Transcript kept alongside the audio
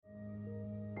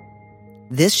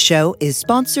This show is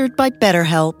sponsored by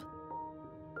BetterHelp.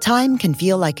 Time can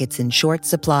feel like it's in short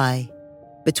supply.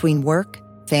 Between work,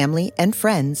 family, and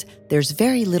friends, there's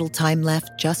very little time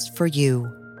left just for you.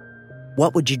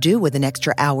 What would you do with an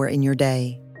extra hour in your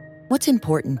day? What's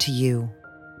important to you?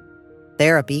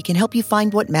 Therapy can help you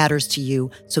find what matters to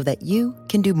you so that you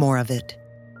can do more of it.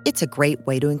 It's a great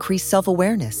way to increase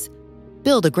self-awareness,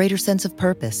 build a greater sense of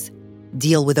purpose,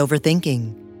 deal with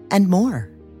overthinking, and more.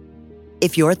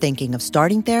 If you're thinking of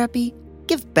starting therapy,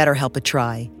 give BetterHelp a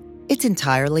try. It's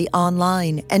entirely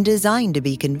online and designed to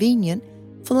be convenient,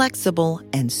 flexible,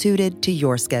 and suited to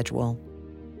your schedule.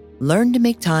 Learn to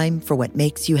make time for what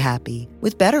makes you happy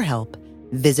with BetterHelp.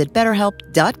 Visit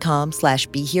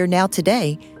BetterHelp.com/BeHereNow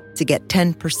today to get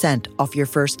 10% off your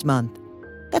first month.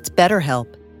 That's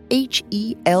BetterHelp,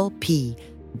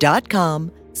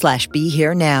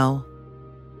 HELP.com/BeHereNow.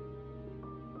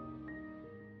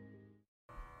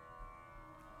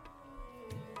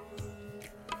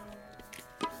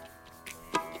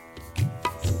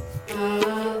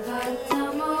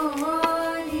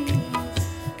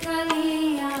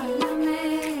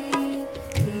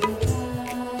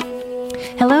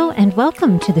 Hello and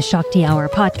welcome to the Shakti Hour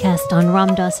podcast on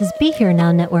Ram Dass's Be Here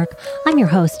Now network. I'm your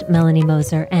host, Melanie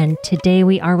Moser, and today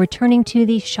we are returning to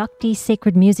the Shakti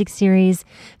Sacred Music series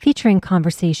featuring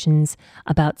conversations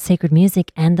about sacred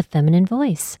music and the feminine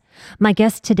voice. My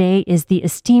guest today is the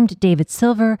esteemed David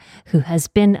Silver, who has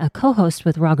been a co-host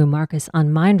with Raghu Marcus on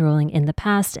Mindrolling in the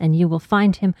past, and you will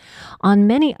find him on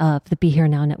many of the Be Here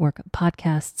Now network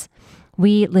podcasts.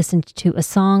 We listened to a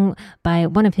song by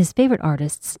one of his favorite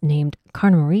artists named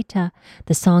Karnamrita.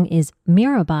 The song is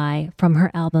Mirabai from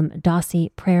her album Dasi,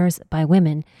 Prayers by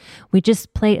Women. We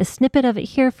just play a snippet of it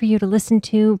here for you to listen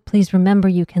to. Please remember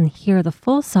you can hear the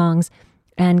full songs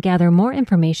and gather more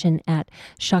information at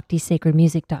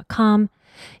shaktisacredmusic.com.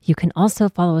 You can also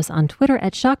follow us on Twitter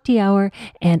at Shakti Hour,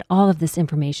 and all of this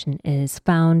information is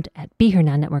found at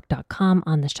BeHereNowNetwork.com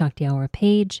on the Shakti Hour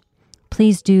page.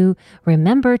 Please do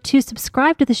remember to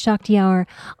subscribe to the Shakti Hour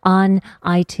on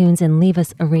iTunes and leave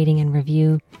us a rating and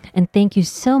review. And thank you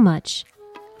so much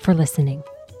for listening.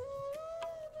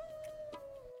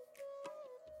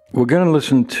 We're going to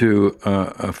listen to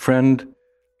a friend.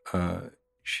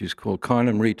 She's called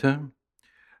Karnamrita,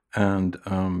 and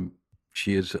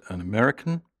she is an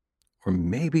American, or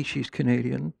maybe she's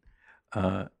Canadian.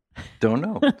 Don't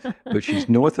know. But she's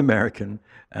North American,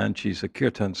 and she's a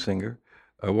kirtan singer.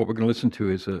 What we're going to listen to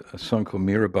is a song called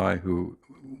Mirabai, who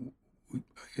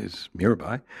is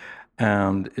Mirabai.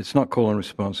 And it's not call and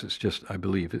response, it's just, I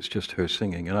believe, it's just her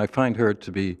singing. And I find her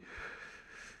to be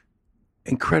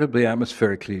incredibly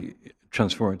atmospherically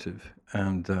transformative.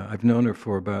 And I've known her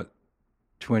for about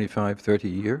 25, 30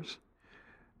 years.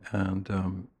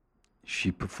 And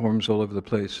she performs all over the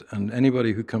place. And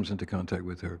anybody who comes into contact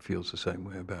with her feels the same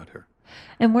way about her.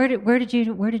 And where did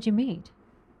you meet?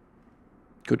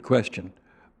 Good question.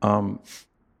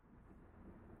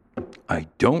 I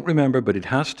don't remember, but it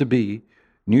has to be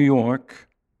New York,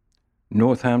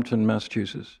 Northampton,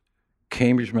 Massachusetts,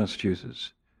 Cambridge,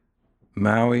 Massachusetts,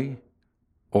 Maui,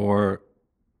 or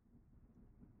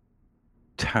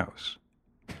Taos.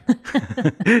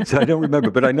 So I don't remember,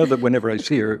 but I know that whenever I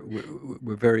see her,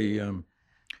 we're very,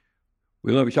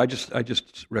 we love each other. I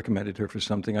just recommended her for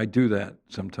something. I do that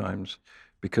sometimes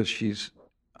because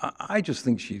I just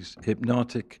think she's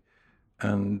hypnotic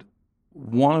and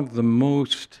one of the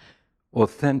most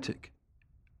authentic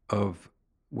of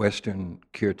Western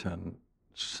kirtan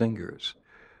singers.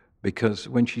 Because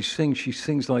when she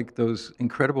sings like those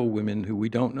incredible women who we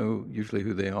don't know usually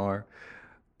who they are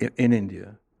in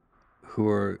India, who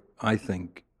are, I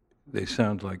think, they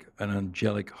sound like an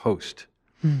angelic host.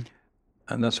 Mm.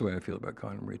 And that's the way I feel about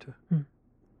Karnamrita. Mm.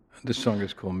 This song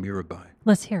is called Mirabai.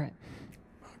 Let's hear it.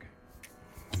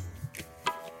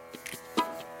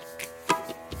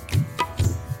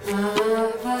 मैं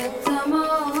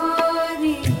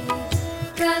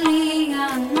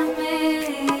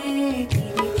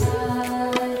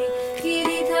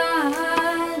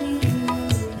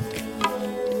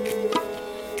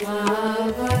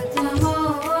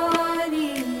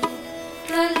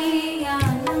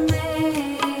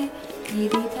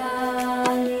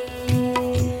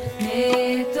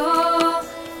तो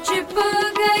छिप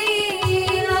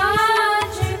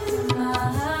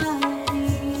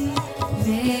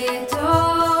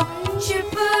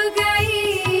गई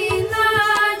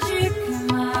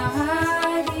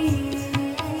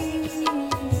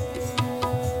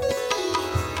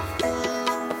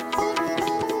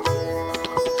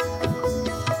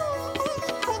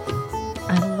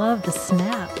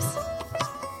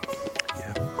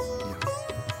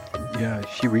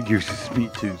reduces me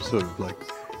to sort of like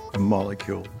a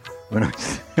molecule when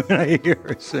I hear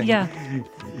her sing. Yeah.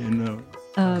 You know.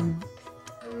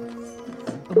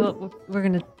 Well, we're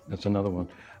going to... That's another one.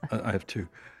 I have two.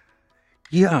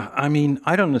 Yeah, I mean,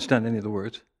 I don't understand any of the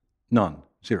words. None.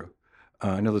 Zero.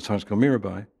 I know the song's called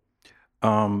Mirabai.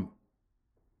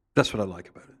 That's what I like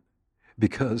about it.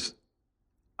 Because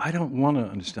I don't want to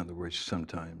understand the words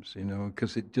sometimes, you know,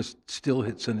 because it just still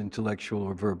hits an intellectual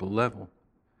or verbal level.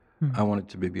 I want it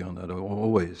to be beyond that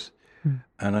always.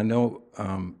 And I know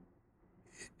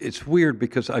it's weird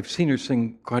because I've seen her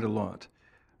sing quite a lot.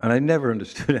 And I never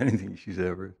understood anything she's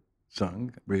ever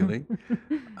sung, really.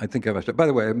 I think I've asked her. By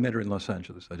the way, I met her in Los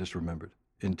Angeles, I just remembered.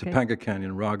 In Topanga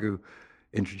Canyon, Raghu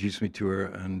introduced me to her,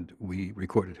 and we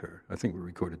recorded her. I think we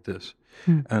recorded this.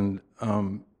 And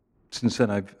since then,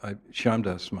 I've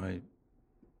Shyamdas,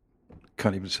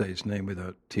 can't even say his name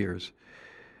without tears,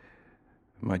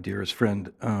 my dearest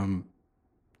friend,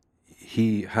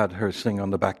 he had her sing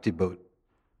on the Bhakti boat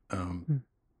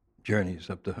journeys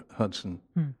up the Hudson.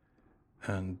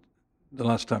 And the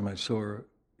last time I saw her,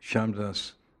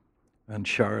 Shyamdas and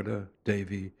Sharada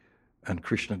Devi and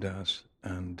Krishna Das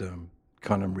and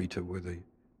Karnamrita were the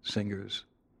singers,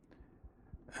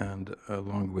 and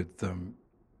along with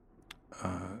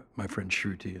my friend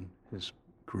Shruti and his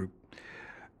group.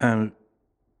 And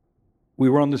we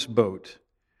were on this boat,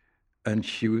 and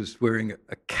she was wearing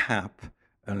a cap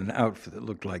and an outfit that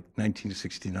looked like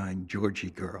 1969 Georgie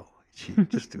girl. She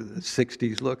just had the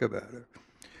 60s look about her.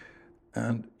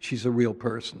 And she's a real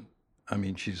person. I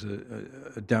mean, she's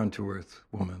a down-to-earth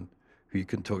woman who you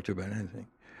can talk to about anything.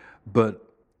 But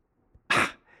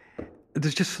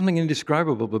there's just something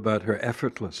indescribable about her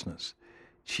effortlessness.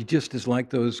 She just is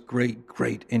like those great,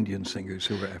 great Indian singers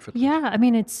who are effortless. Yeah, I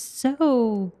mean, it's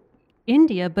so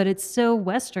India, but it's so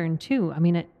Western, too. I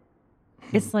mean,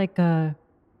 it's like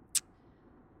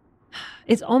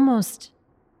it's almost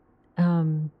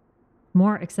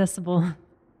more accessible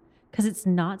because it's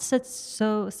not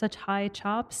such high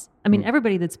chops. I mean,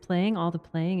 everybody that's playing, all the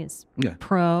playing is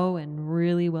pro and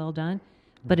really well done,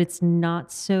 but it's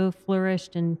not so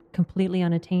flourished and completely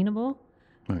unattainable.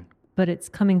 Right. But it's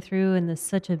coming through in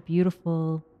such a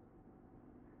beautiful,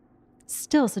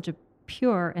 still such a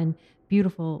pure and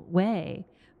beautiful way.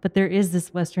 But there is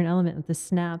this Western element with the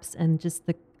snaps and just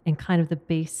and kind of the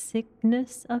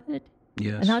basicness of it.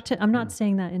 Yes. And I'm not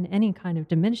saying that in any kind of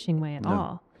diminishing way at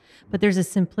all. But there's a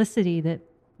simplicity that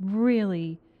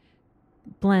really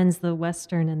blends the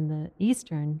Western and the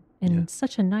Eastern in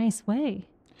such a nice way.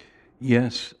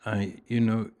 Yes,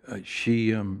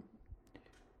 she.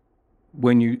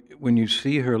 When you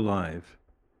see her live,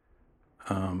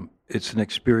 it's an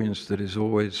experience that is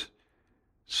always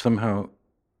somehow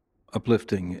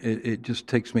uplifting. It just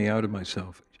takes me out of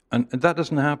myself, and that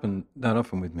doesn't happen that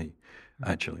often with me,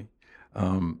 actually,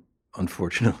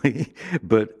 unfortunately.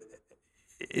 But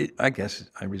I guess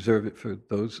I reserve it for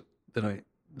those that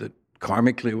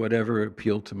karmically, whatever,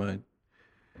 appeal to my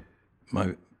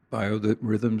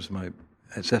biorhythms, my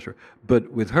etc.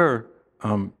 But with her,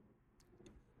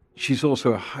 she's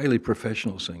also a highly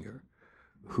professional singer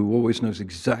who always knows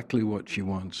exactly what she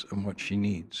wants and what she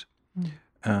needs.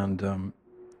 And,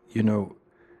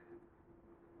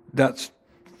 that's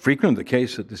frequently the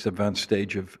case at this advanced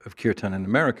stage of kirtan in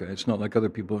America. It's not like other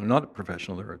people who are not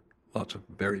professional. There are lots of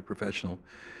very professional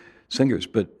singers,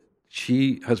 but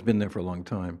she has been there for a long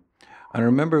time. And I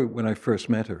remember when I first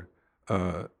met her,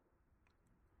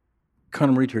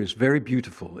 Karnamrita is very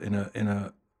beautiful in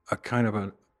a kind of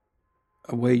a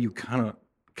way you cannot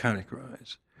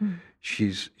categorize.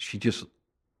 She just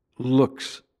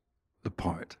looks the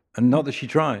part, and not that she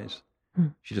tries.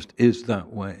 She just is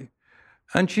that way.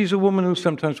 And she's a woman who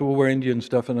sometimes will wear Indian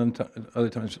stuff and other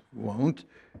times won't.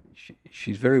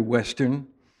 She's very Western.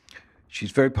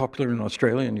 She's very popular in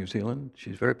Australia and New Zealand.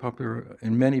 She's very popular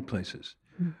in many places.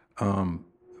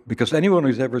 Because anyone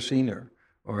who's ever seen her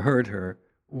or heard her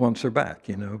wants her back,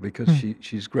 because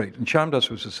she's great. And Shyamdas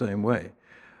was the same way.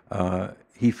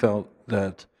 He felt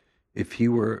that if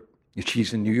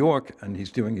she's in New York and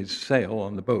he's doing his sail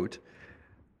on the boat,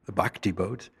 the Bhakti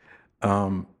boat,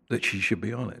 that she should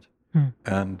be on it.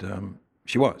 And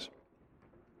she was.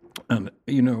 And,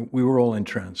 we were all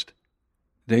entranced.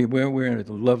 We're in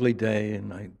a lovely day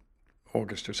in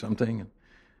August or something. And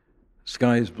the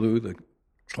sky is blue, the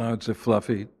clouds are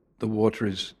fluffy, the water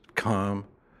is calm.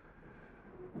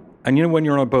 And when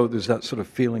you're on a boat, there's that sort of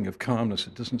feeling of calmness.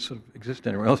 It doesn't sort of exist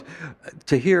anywhere else.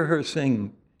 To hear her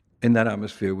sing in that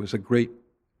atmosphere was a great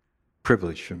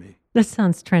privilege for me. This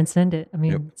sounds transcendent. I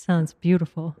mean, it sounds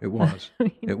beautiful. It was.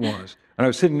 It was. And I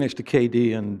was sitting next to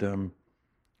KD, and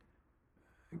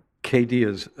KD,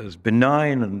 as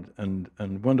benign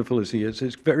and wonderful as he is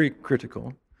very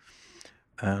critical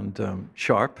and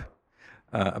sharp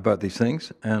about these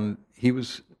things. And he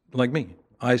was like me,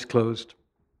 eyes closed,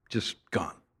 just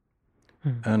gone.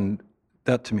 And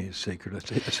that to me is sacred.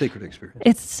 A sacred experience.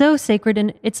 It's so sacred,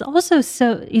 and it's also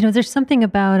so, there's something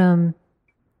about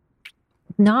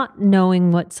not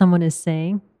knowing what someone is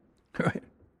saying. Right.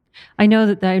 I know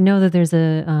that there's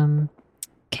a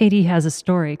Katie has a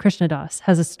story. Krishna Das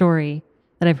has a story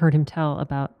that I've heard him tell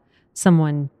about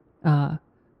someone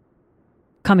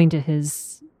coming to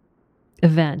his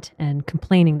event and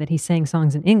complaining that he sang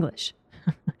songs in English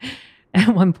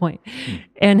at one point,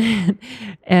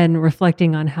 and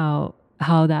reflecting on how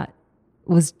that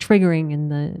was triggering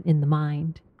in the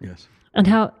mind. Yes. And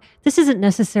how this isn't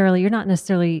necessarily, you're not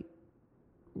necessarily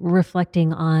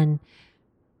reflecting on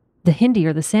the Hindi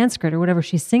or the Sanskrit or whatever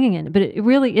she's singing in, but it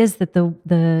really is that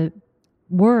the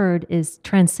word is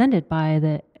transcended by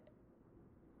the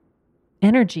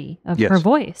energy of her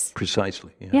voice.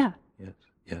 Precisely. Yes. Yeah.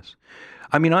 Yes.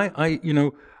 I mean, I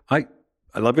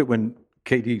love it when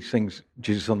KD sings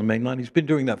Jesus on the Main Line. He's been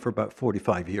doing that for about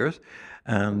 45 years,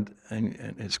 and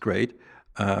it's great.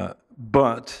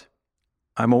 But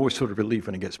I'm always sort of relieved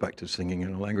when he gets back to singing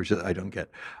in a language that I don't get.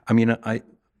 I mean,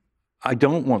 I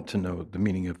don't want to know the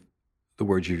meaning of the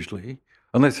words usually,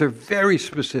 unless they're very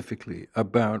specifically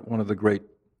about one of the great,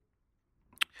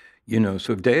 sort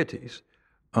of deities.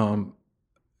 And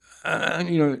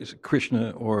it's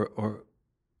Krishna or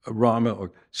Rama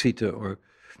or Sita or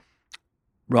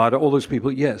Radha, all those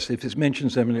people, yes, if it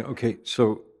mentions them, okay,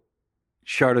 so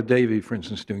Sharda Devi, for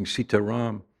instance, doing Sita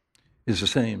Ram is the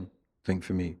same thing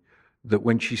for me. That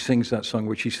when she sings that song,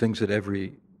 which she sings at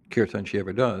every kirtan she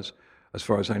ever does, as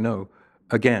far as I know,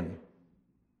 again,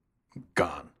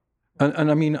 gone.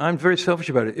 And I mean, I'm very selfish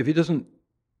about it. If he doesn't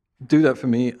do that for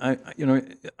me,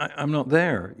 I'm not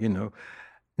there,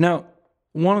 Now,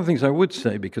 one of the things I would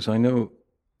say, because I know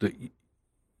that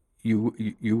you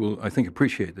will, I think,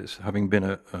 appreciate this, having been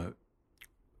a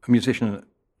musician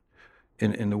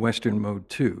in the Western mode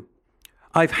too.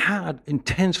 I've had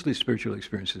intensely spiritual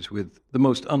experiences with the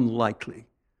most unlikely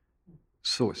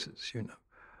sources,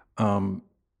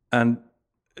 and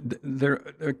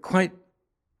they're quite.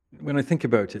 When I think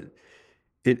about it,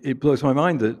 it blows my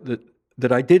mind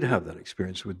that I did have that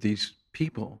experience with these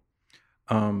people.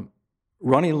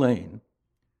 Ronnie Lane,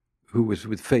 who was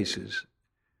with Faces,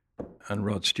 and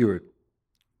Rod Stewart,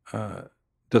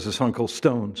 does a song called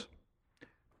Stones,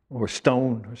 or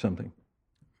Stone, or something.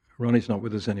 Ronnie's not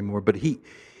with us anymore, but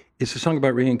it's a song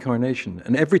about reincarnation.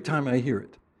 And every time I hear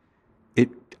it, it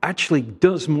actually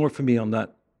does more for me on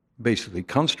that, basically,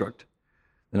 construct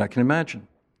than I can imagine.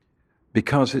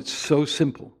 Because it's so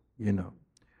simple,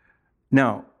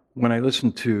 Now, when I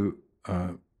listen to,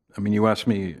 you asked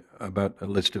me about a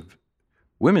list of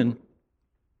women.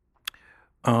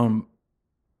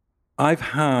 I've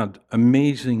had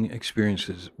amazing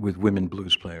experiences with women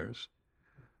blues players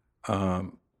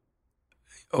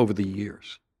over the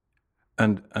years.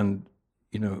 And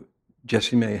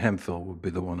Jessie Mae Hemphill would be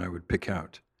the one I would pick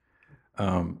out.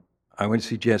 I went to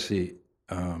see Jessie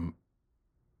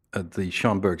at the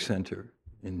Schomburg Center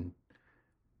on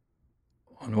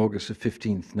August the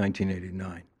 15th,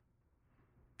 1989.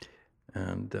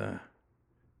 And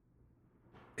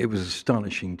it was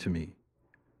astonishing to me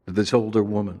that this older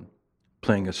woman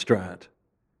playing a Strat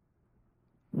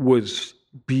was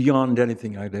beyond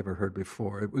anything I'd ever heard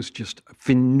before. It was just a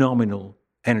phenomenal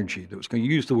energy. That was going to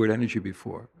use the word energy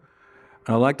before.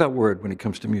 And I like that word when it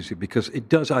comes to music because it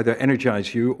does either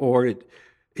energize you or it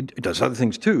does other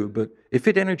things too, but if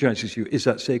it energizes you, is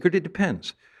that sacred? It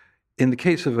depends. In the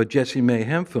case of a Jessie Mae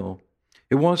Hemphill,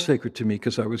 it was sacred to me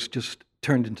because I was just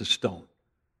turned into stone.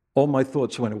 All my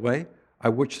thoughts went away. I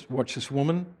watched this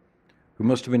woman who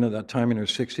must have been at that time in her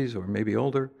 60s or maybe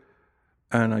older,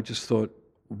 and I just thought,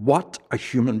 what a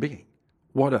human being.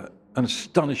 What an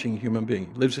astonishing human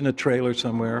being. Lives in a trailer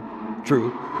somewhere,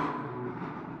 true.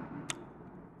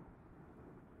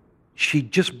 She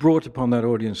just brought upon that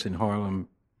audience in Harlem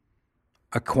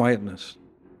a quietness.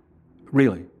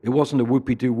 Really. It wasn't a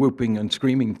whoopie-doo whooping and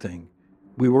screaming thing.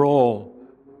 We were all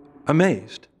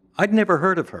amazed. I'd never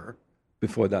heard of her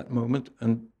before that moment.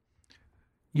 And,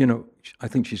 I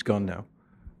think she's gone now.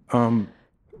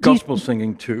 Gospel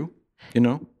singing too,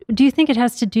 Do you think it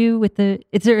has to do with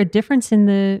is there a difference in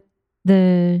the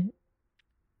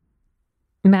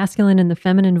masculine and the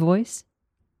feminine voice?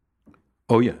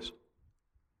 Oh, yes.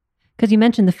 Because you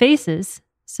mentioned the Faces,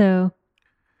 so...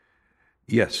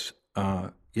 Yes,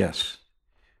 yes.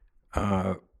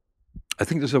 I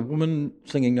think there's a woman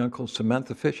singing now called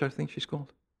Samantha Fish, I think she's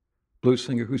called. Blues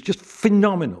singer who's just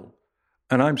phenomenal.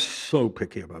 And I'm so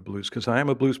picky about blues because I am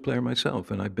a blues player myself,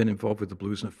 and I've been involved with the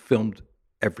blues and have filmed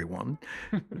everyone.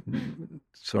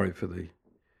 Sorry for the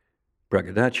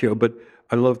braggadocio, but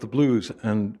I love the blues,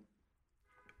 and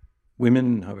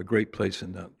women have a great place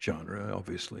in that genre,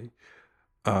 obviously.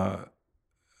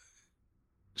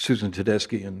 Susan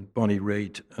Tedeschi and Bonnie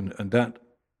Raitt, and that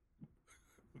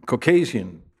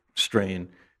Caucasian strain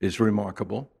is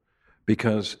remarkable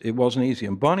because it wasn't easy.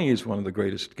 And Bonnie is one of the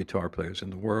greatest guitar players in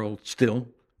the world, still,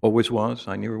 always was.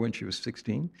 I knew her when she was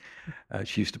 16.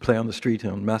 She used to play on the street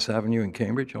on Mass Avenue in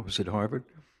Cambridge, opposite Harvard.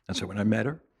 And so when I met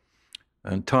her,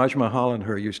 and Taj Mahal and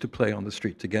her used to play on the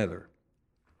street together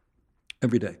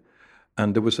every day.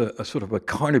 And there was a sort of a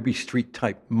Carnaby Street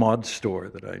type mod store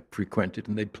that I frequented,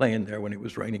 and they'd play in there when it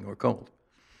was raining or cold.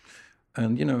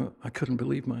 And, you know, I couldn't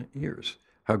believe my ears,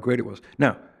 how great it was.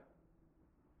 Now,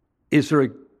 is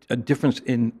there a difference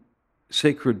in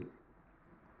sacred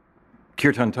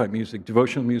kirtan type music,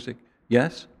 devotional music?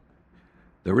 Yes,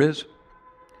 there is.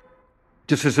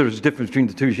 Just as there's a difference between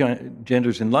the two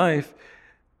genders in life,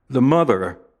 the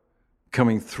mother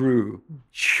coming through,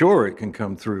 sure, it can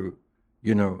come through,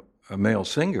 you know, a male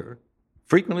singer,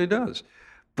 frequently does.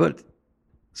 But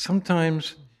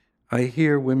sometimes I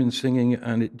hear women singing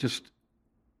and it just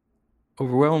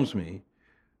overwhelms me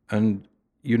and,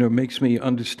 you know, makes me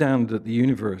understand that the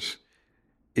universe,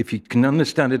 if you can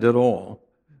understand it at all,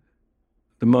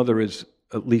 the mother is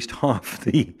at least half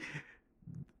the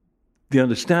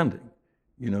understanding,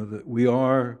 you know, that we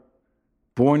are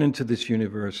born into this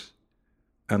universe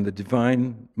and the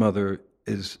Divine Mother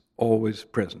is always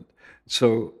present.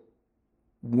 So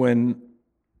when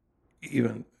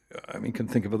even, I mean, can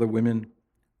think of other women,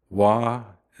 Wa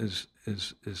is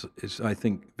I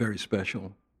think very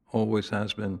special, always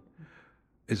has been,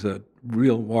 is a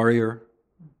real warrior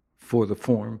for the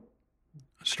form,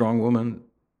 a strong woman,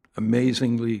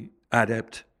 amazingly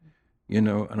adept, you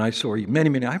know, and I saw her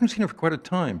many, I haven't seen her for quite a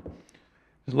time.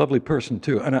 She's a lovely person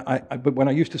too. And but when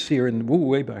I used to see her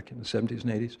way back in the 70s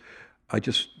and 80s, I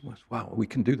just was, wow, we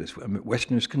can do this. I mean,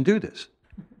 Westerners can do this.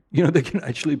 You know, they can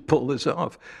actually pull this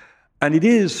off. And it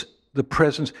is the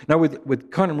presence. Now with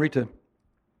Karnamrita,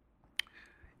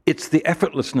 it's the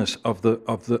effortlessness of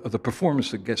the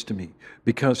performance that gets to me,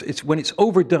 because it's when it's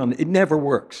overdone, it never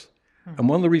works. And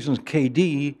one of the reasons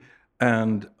KD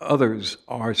and others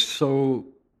are so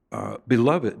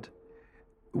beloved,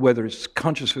 whether it's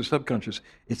conscious or subconscious,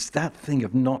 it's that thing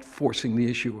of not forcing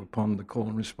the issue upon the call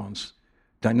and response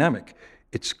dynamic.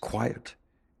 It's quiet.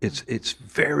 It's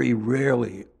very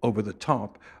rarely over the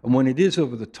top, and when it is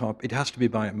over the top, it has to be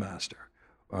by a master.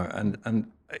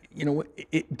 And you know,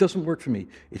 it doesn't work for me.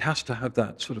 It has to have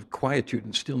that sort of quietude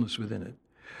and stillness within it.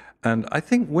 And I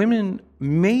think women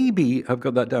maybe have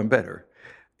got that down better.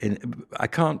 And I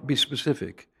can't be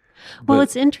specific. Well, but,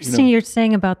 it's interesting you're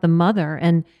saying about the mother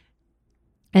and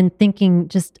thinking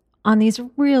just on these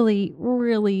really,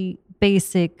 really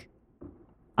basic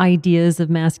ideas of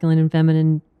masculine and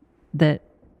feminine that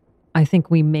I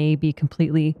think we may be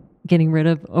completely getting rid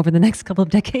of over the next couple of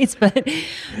decades. But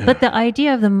the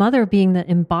idea of the mother being the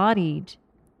embodied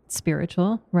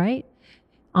spiritual, right,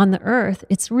 on the earth,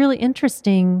 it's really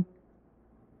interesting.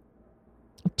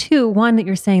 Two, one, that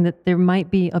you're saying that there might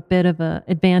be a bit of an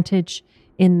advantage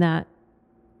in that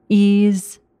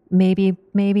ease, maybe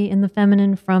in the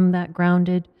feminine from that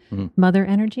grounded mother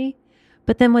energy.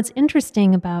 But then what's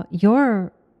interesting about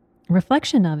your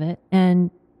reflection of it,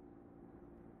 and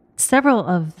several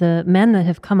of the men that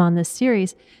have come on this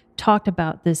series talked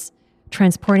about this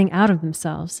transporting out of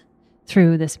themselves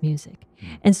through this music.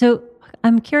 And so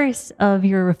I'm curious of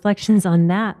your reflections on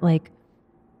that, like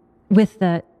with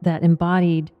that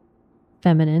embodied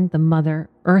feminine, the mother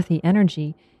earthy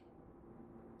energy,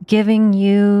 giving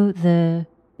you the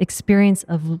experience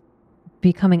of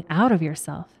becoming out of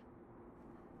yourself.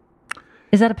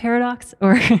 Is that a paradox?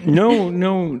 Or No,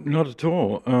 not at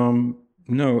all.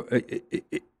 No.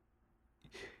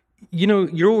 You know,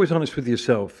 you're always honest with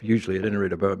yourself, usually at any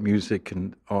rate, about music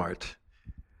and art.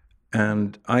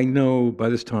 And I know by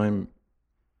this time,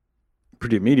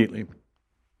 pretty immediately,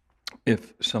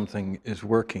 if something is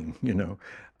working, you know,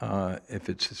 if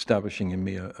it's establishing in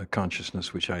me a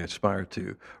consciousness which I aspire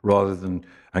to, rather than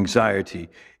anxiety,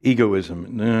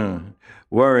 egoism,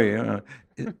 worry.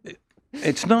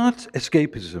 It's not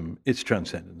escapism, it's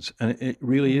transcendence. And it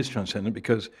really is transcendent,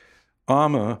 because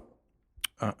Amma,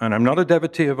 and I'm not a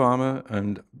devotee of Amma,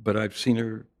 but I've seen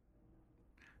her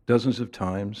dozens of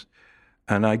times,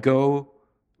 and I go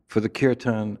for the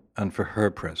kirtan and for her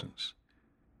presence,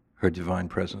 her divine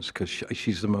presence, because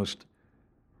she's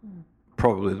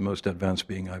probably the most advanced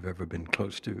being I've ever been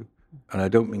close to. And I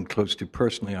don't mean close to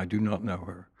personally, I do not know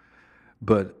her.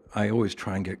 but I always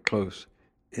try and get close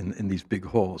in these big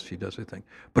halls. She does her thing.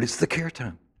 But it's the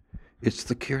kirtan. It's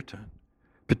the kirtan,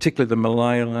 particularly the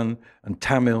Malayalam and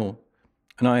Tamil.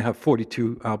 And I have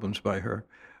 42 albums by her,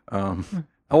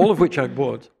 all of which I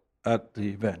bought at the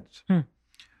events.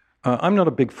 I'm not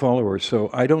a big follower, so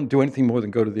I don't do anything more than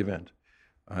go to the event.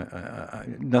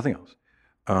 Nothing else.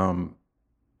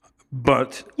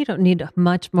 But you don't need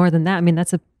much more than that. I mean,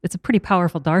 it's a pretty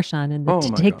powerful darshan, and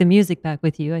to take the music back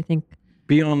with you, I think.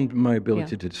 Beyond my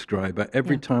ability to describe,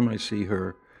 every time I see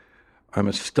her, I'm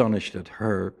astonished at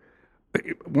her.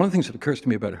 One of the things that occurs to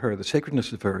me about her, the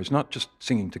sacredness of her, is not just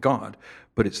singing to God,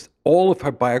 but it's all of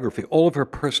her biography, all of her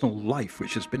personal life,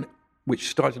 which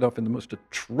started off in the most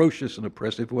atrocious and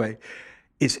oppressive way,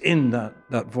 is in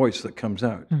that voice that comes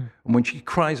out. And when she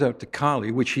cries out to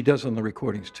Kali, which she does on the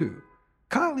recordings too,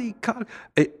 Kali, Kali.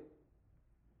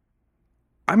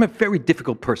 I'm a very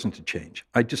difficult person to change.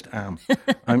 I just am.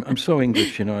 I'm so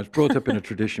English, I was brought up in a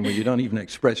tradition where you don't even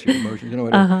express your emotions.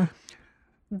 Whatever.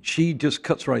 She just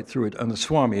cuts right through it. And the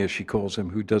Swami, as she calls him,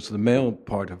 who does the male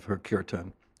part of her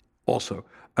kirtan, also.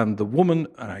 And the woman,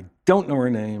 and I don't know her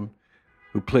name,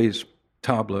 who plays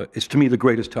tabla, is to me the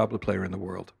greatest tabla player in the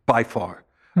world, by far.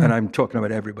 And I'm talking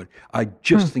about everybody. I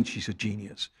just think she's a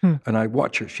genius. And I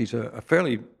watch her. She's a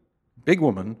fairly big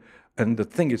woman, and the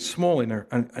thing is small in her,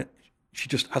 and she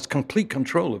just has complete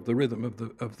control of the rhythm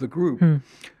of the group.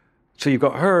 So you've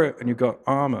got her, and you've got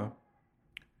Amma,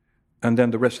 and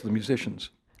then the rest of the musicians.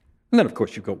 And then, of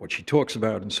course, you've got what she talks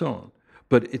about and so on.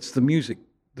 But it's the music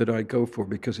that I go for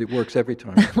because it works every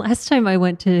time. Last time I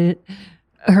went to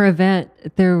her event,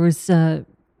 there was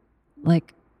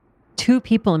like 2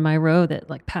 people in my row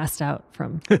that passed out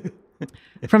from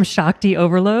Shakti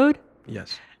overload.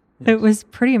 Yes. It was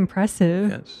pretty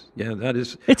impressive. Yes. Yeah, that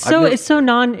is. It's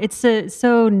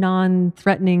so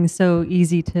non-threatening, so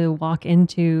easy to walk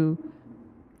into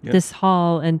this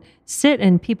hall and sit,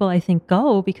 and people I think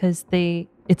go because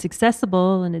it's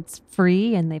accessible and it's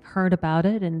free and they've heard about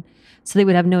it, and so they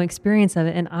would have no experience of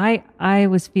it. And I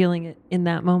was feeling it in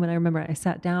that moment. I remember I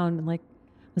sat down and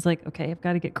was like, okay, I've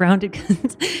got to get grounded,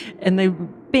 and they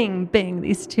bing bang,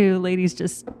 these 2 ladies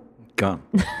just gone.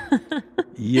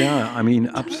 Yeah, I mean,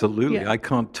 absolutely. I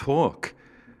can't talk.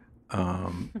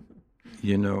 And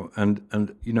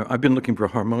I've been looking for a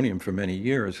harmonium for many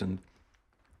years and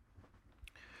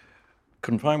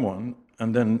couldn't find one.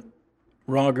 And then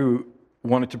Raghu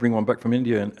wanted to bring one back from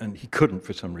India, and he couldn't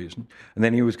for some reason. And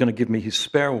then he was going to give me his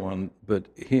spare one, but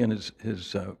he and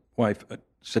his wife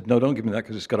said, no, don't give me that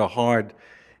because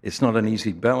it's not an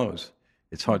easy bellows.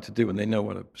 It's hard to do, and they know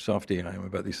what a softy I am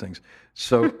about these things.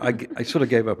 So I sort of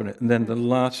gave up on it. And then the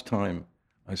last time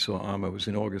I saw Amma was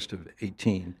in August of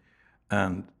 18,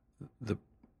 and the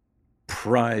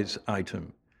prize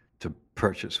item to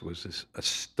purchase was this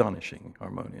astonishing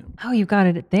harmonium. Oh, you got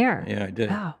it there. Yeah, I did.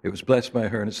 Wow. It was blessed by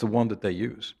her, and it's the one that they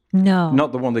use. No.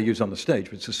 Not the one they use on the stage,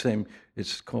 but it's the same.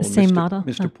 It's called same model?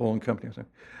 Mr. Paul and Company.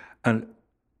 And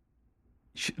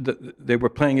they were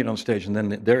playing it on stage, and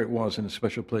then there it was in a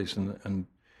special place, and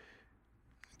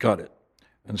got it.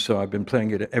 And so I've been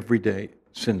playing it every day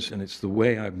since, and it's the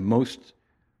way I've most,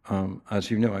 as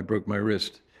you know, I broke my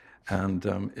wrist,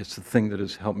 and it's the thing that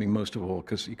has helped me most of all,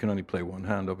 because you can only play one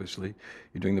hand, obviously.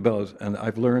 You're doing the bellows, and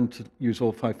I've learned to use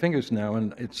all 5 fingers now,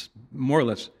 and it's more or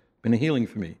less been a healing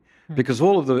for me, because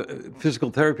all of the physical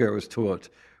therapy I was taught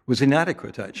was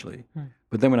inadequate, actually.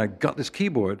 But then when I got this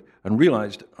keyboard and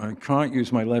realized I can't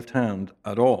use my left hand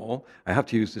at all, I have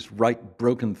to use this right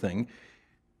broken thing,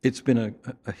 it's been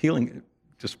a healing,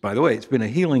 just by the way, it's been a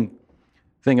healing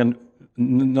thing. And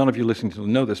none of you listening to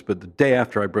know this, but the day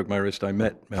after I broke my wrist, I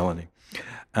met Melanie.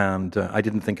 And I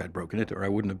didn't think I'd broken it, or I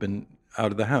wouldn't have been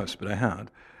out of the house, but I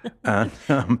had. And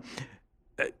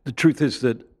the truth is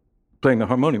that playing the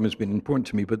harmonium has been important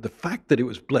to me, but the fact that it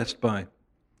was blessed by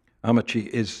Amachi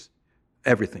is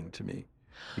everything to me,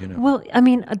 Well, I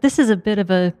mean, this is a bit of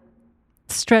a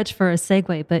stretch for a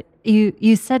segue, but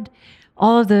you said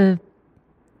all of the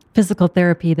physical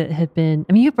therapy that had been,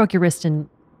 I mean, you broke your wrist in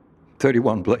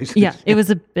 31 places. Yeah, it was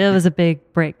a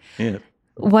big break. Yeah.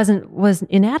 Was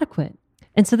inadequate.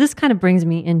 And so this kind of brings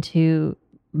me into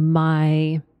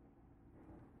my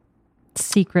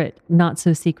secret, not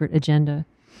so secret agenda,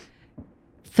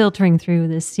 filtering through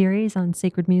this series on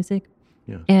sacred music.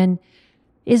 Yeah. And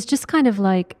is just kind of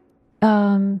like,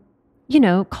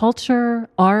 culture,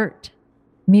 art,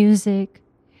 music,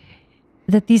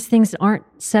 that these things aren't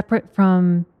separate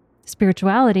from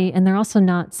spirituality, and they're also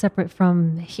not separate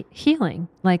from healing.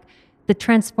 Like the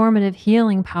transformative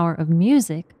healing power of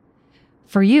music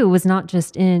for you was not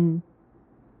just in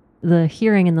the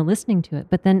hearing and the listening to it.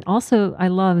 But then also I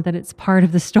love that it's part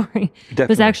of the story. It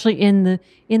was actually in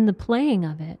the playing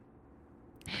of it.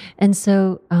 And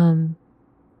so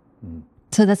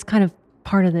so that's kind of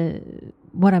part of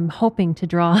what I'm hoping to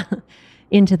draw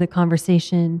into the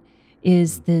conversation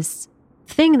is this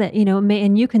thing that,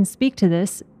 and you can speak to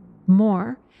this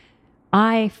more.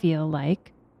 I feel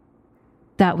like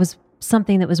that was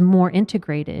something that was more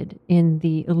integrated in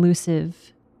the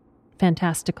elusive,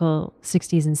 fantastical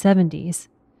 60s and 70s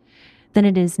than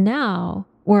it is now,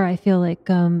 where I feel like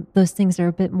those things are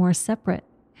a bit more separate.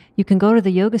 You can go to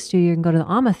the yoga studio, you can go to the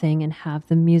Amma thing and have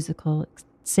the musical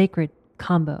sacred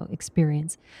combo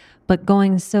experience. But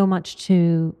going so much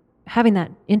to having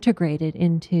that integrated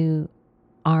into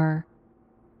our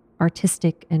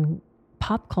artistic and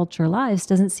pop culture lives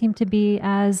doesn't seem to be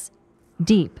as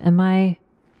deep. Am I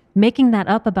making that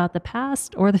up about the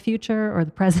past or the future or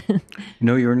the present?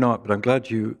 No, you're not, but I'm glad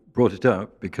you brought it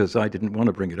up because I didn't want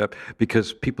to bring it up,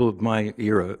 because people of my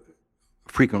era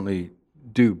frequently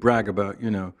do brag about,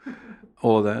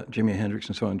 all of that, Jimi Hendrix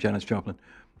and so on, Janis Joplin.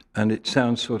 And it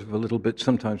sounds sort of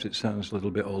sometimes it sounds a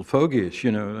little bit old fogyish,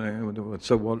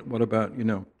 so what about,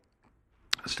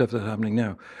 stuff that's happening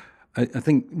now? I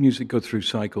think music goes through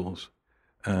cycles,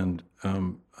 and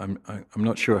I'm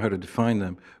not sure how to define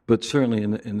them, but certainly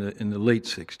in the late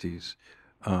 '60s,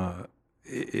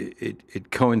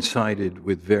 it coincided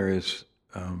with various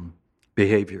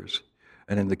behaviors,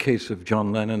 and in the case of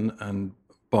John Lennon and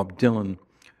Bob Dylan,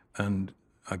 and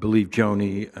I believe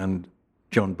Joni and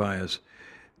Joan Baez,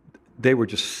 they were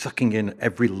just sucking in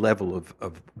every level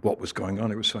of what was going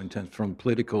on. It was so intense, from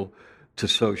political to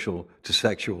social to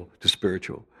sexual to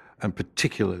spiritual, and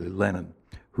particularly Lennon,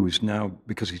 who is now,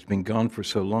 because he's been gone for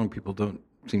so long, people don't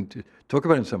seem to talk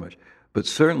about him so much. But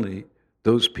certainly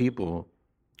those people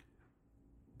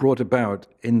brought about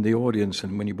in the audience,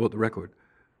 and when you bought the record,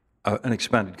 an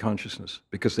expanded consciousness,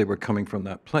 because they were coming from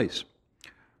that place.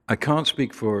 I can't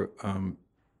speak for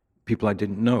people I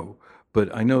didn't know,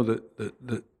 but I know that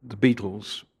the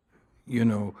Beatles,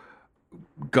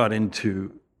 got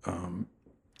into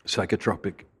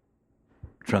psychotropic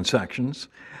transactions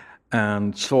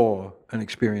and saw and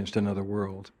experienced another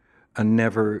world and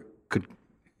never could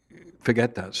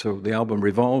forget that. So the album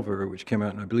Revolver, which came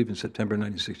out, I believe, in September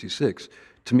 1966,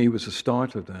 to me was the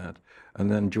start of that. And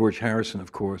then George Harrison,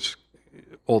 of course,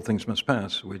 All Things Must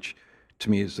Pass, which to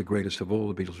me is the greatest of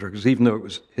all the Beatles records, even though it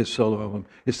was his solo album.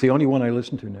 It's the only one I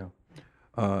listen to now.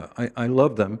 I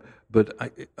love them, but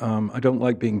I don't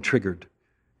like being triggered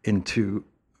into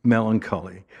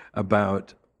melancholy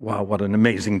about, wow, what an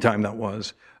amazing time that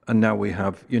was. And now we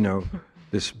have,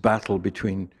 this battle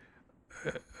between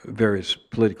various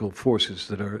political forces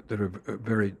that are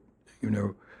very,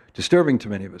 disturbing to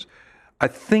many of us. I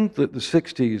think that the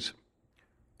 60s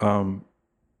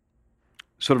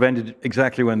sort of ended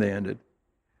exactly when they ended,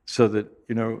 so that,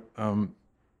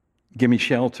 Gimme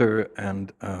Shelter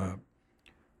and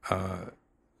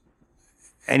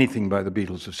anything by the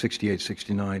Beatles of 68,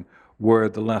 69 were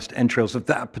the last entrails of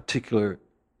that particular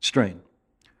strain.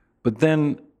 But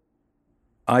then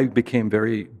I became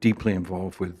very deeply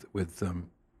involved with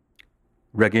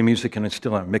reggae music, and I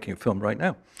still am making a film right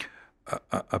now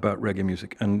about reggae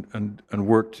music, and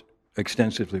worked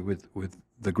extensively with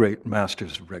the great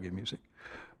masters of reggae music,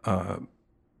 some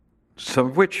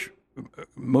of which,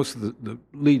 most of the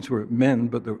leads were men,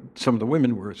 but some of the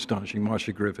women were astonishing.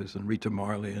 Marcia Griffiths and Rita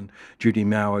Marley and Judy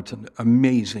Mowat, and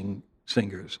amazing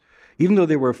singers. Even though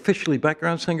they were officially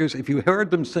background singers, if you heard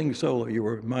them sing solo, you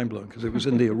were mind-blown, because it was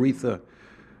in the Aretha,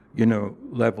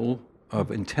 level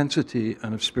of intensity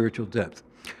and of spiritual depth.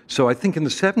 So I think in the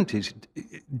 70s,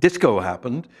 disco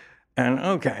happened, and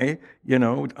okay,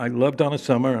 I loved Donna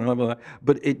Summer and blah, blah, blah,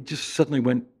 but it just suddenly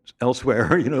went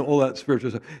elsewhere, all that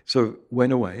spiritual stuff. So it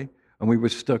went away, and we were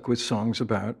stuck with songs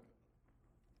about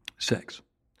sex.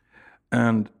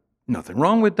 And nothing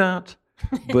wrong with that,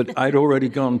 but I'd already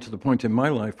gone to the point in my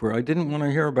life where I didn't want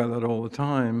to hear about that all the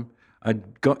time.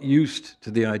 I'd got used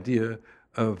to the idea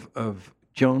of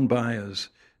Joan Baez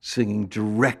singing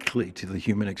directly to the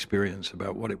human experience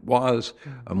about what it was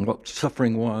and what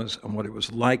suffering was and what it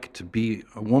was like to be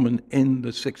a woman in the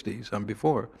 60s and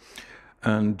before.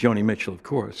 And Joni Mitchell, of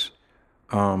course.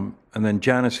 And then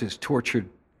Janis's tortured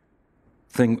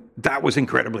thing, that was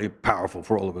incredibly powerful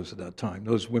for all of us at that time.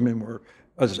 Those women were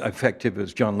as effective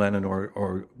as John Lennon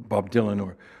or Bob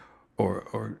Dylan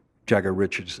or Jagger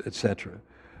Richards, etc.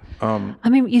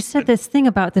 You said this thing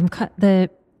about them,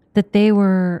 that they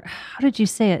were, how did you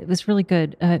say it? It was really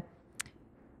good.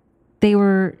 They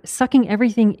were sucking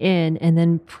everything in and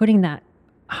then putting that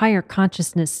higher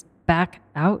consciousness back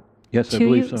out. Yes, I to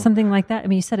believe you? so. Something like that? I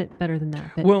mean, you said it better than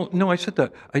that. But Well, no, I said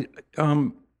that.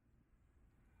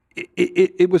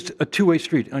 It was a two-way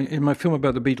street. In my film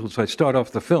about the Beatles, I start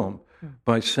off the film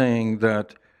by saying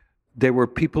that they were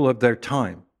people of their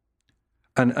time,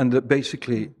 and that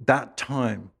basically that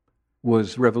time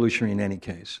was revolutionary in any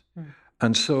case.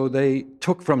 And so they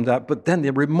took from that, but then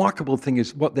the remarkable thing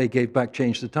is what they gave back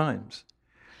changed the times.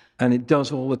 And it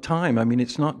does all the time. I mean,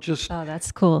 it's not just... Oh,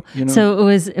 that's cool. You know, So it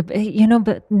was,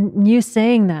 but you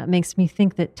saying that makes me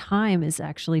think that time is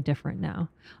actually different now.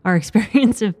 Our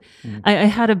experience of, I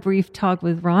had a brief talk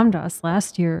with Ram Dass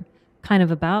last year kind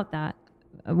of about that.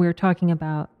 We were talking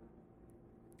about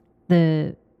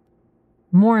the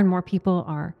more and more people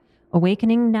are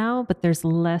awakening now, but there's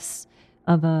less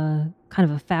of a kind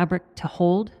of a fabric to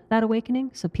hold that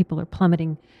awakening. So people are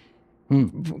plummeting,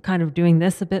 kind of doing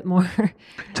this a bit more.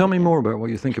 Tell me more about what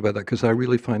you think about that, because I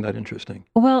really find that interesting.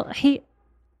 Well,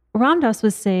 Ram Dass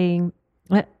was saying,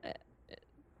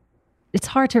 it's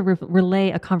hard to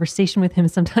relay a conversation with him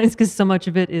sometimes because so much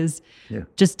of it is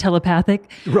just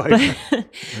telepathic, Right.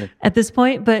 At this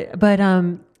point. But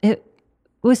it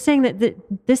was saying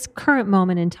that this current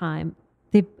moment in time,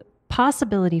 the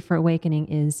possibility for awakening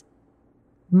is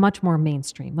much more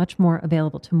mainstream, much more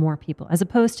available to more people, as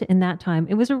opposed to in that time,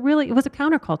 it was a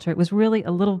counterculture. It was really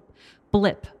a little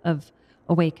blip of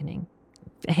awakening,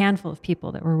 a handful of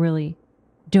people that were really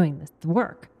doing the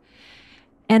work.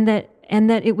 And that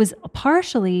it was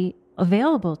partially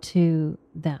available to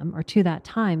them or to that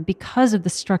time because of the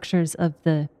structures of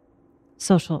the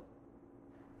social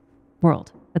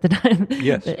world at the time.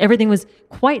 Yes. Everything was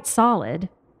quite solid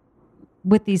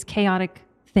with these chaotic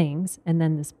things and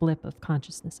then this blip of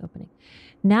consciousness opening.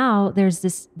 Now there's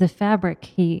the fabric,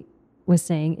 he was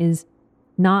saying, is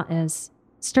not as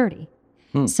sturdy.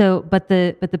 So, but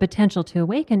the potential to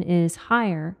awaken is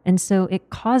higher. And so it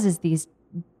causes these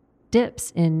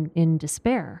dips in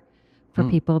despair for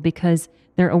people because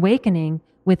they're awakening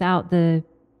without the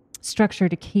structure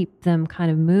to keep them kind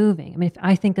of moving. I mean, if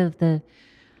I think of and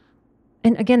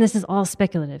again, this is all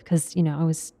speculative because, I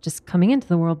was just coming into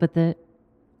the world, but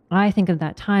I think of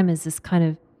that time as this kind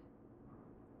of,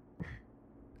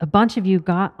 a bunch of you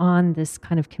got on this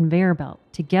kind of conveyor belt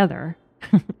together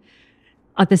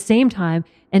at the same time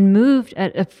and moved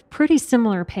at a pretty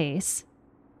similar pace.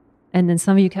 And then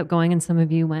some of you kept going and some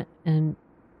of you went and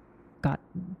got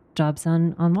jobs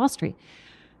on Wall Street.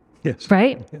 Yes.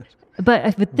 Right? Yes.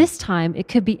 But this time it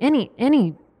could be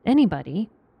anybody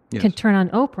could turn on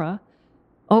Oprah,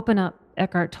 open up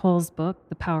Eckhart Tolle's book,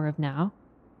 The Power of Now,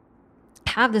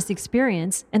 have this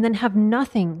experience and then have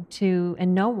nothing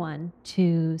and no one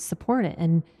to support it,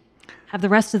 and have the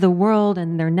rest of the world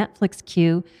and their Netflix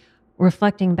queue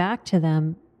reflecting back to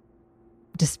them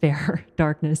despair,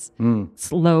 darkness,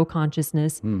 slow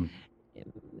consciousness.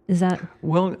 Is that?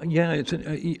 Well, yeah,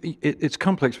 it's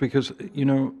complex because,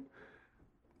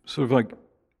 sort of like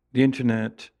the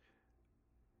internet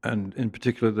and in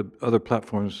particular the other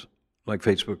platforms like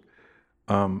Facebook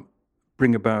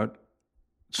bring about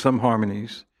some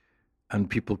harmonies, and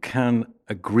people can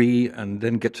agree and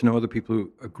then get to know other people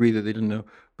who agree that they didn't know,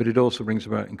 but it also brings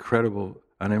about incredible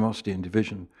animosity and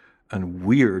division and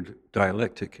weird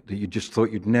dialectic that you just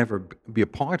thought you'd never be a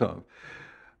part of.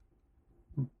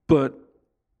 But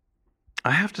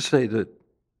I have to say that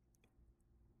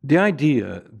the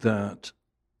idea that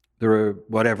there are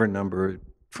whatever number,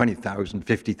 20,000,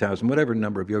 50,000, whatever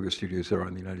number of yoga studios there are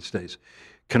in the United States,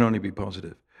 can only be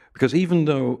positive. Because even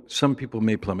though some people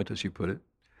may plummet, as you put it,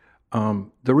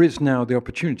 there is now the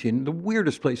opportunity in the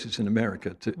weirdest places in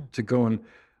America to go and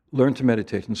learn to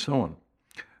meditate and so on.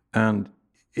 And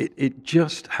it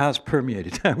just has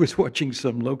permeated. I was watching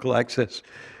some local access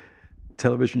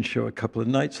television show a couple of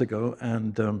nights ago,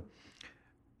 and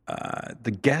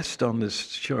the guest on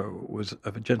this show was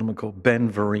of a gentleman called Ben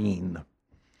Vereen,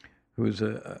 who is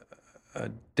a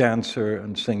dancer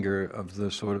and singer of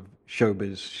the sort of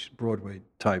showbiz Broadway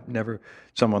type, never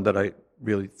someone that I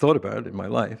really thought about in my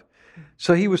life.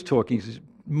 So he was talking, he's a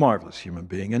marvelous human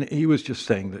being, and he was just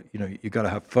saying that, you got to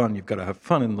have fun, you've got to have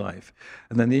fun in life.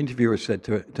 And then the interviewer said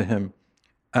to him,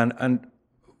 and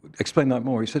explain that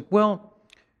more, he said, well,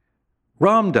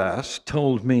 Ram Dass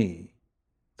told me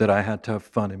that I had to have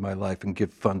fun in my life and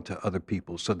give fun to other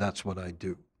people, so that's what I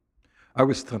do. I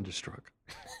was thunderstruck.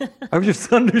 I was just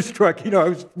thunderstruck. I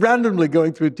was randomly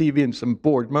going through TV in some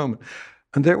bored moment,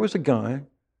 and there was a guy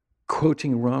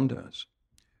quoting Ram Dass,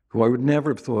 who I would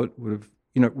never have thought would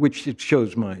have, which it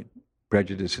shows my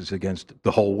prejudices against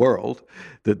the whole world,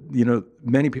 that,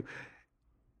 many people,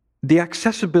 the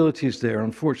accessibility is there,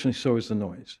 unfortunately, so is the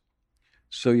noise.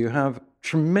 So you have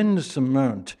tremendous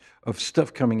amount of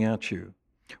stuff coming at you,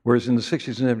 Whereas in the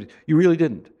 60s and 70s, you really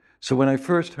didn't. So when I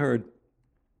first heard,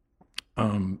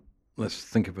 let's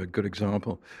think of a good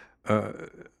example,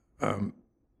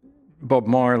 Bob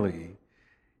Marley,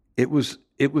 it was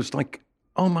like,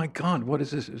 oh my God, what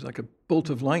is this? It was like a bolt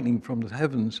of lightning from the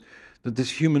heavens that this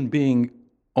human being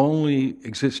only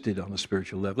existed on a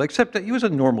spiritual level, except that he was a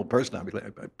normal person. I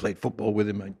played football with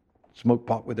him, I smoked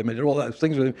pot with him, I did all those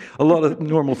things with him, a lot of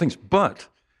normal things. But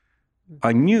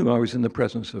I knew I was in the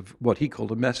presence of what he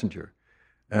called a messenger.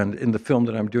 And in the film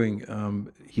that I'm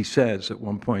doing, he says at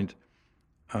one point,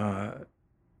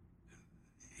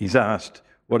 he's asked,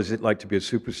 what is it like to be a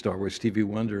superstar, where Stevie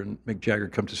Wonder and Mick Jagger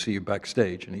come to see you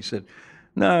backstage? And he said,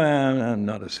 no, I'm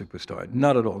not a superstar,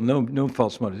 not at all, no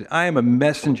false modesty. I am a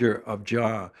messenger of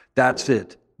Jah, that's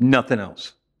it, nothing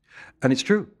else. And it's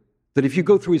true, that if you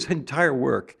go through his entire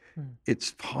work,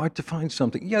 it's hard to find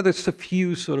something. Yeah, there's a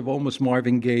few sort of almost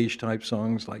Marvin Gaye type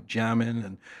songs like Jammin'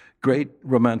 and great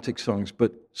romantic songs,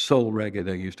 but soul reggae,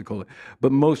 they used to call it.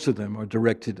 But most of them are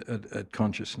directed at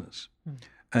consciousness.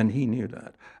 And he knew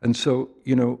that. And so,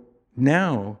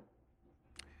 now,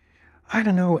 I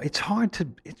don't know, it's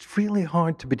really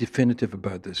hard to be definitive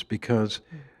about this, because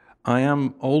I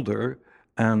am older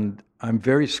and I'm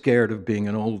very scared of being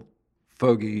an old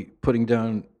fogey putting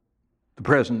down the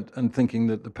present and thinking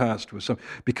that the past was something.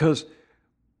 Because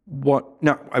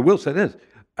now I will say this,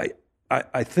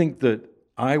 I think that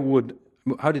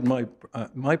how did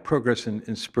my progress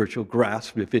in spiritual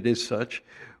grasp, if it is such,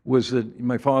 was that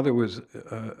my father was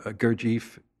a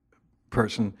Gurdjieff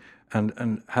person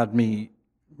and had me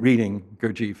reading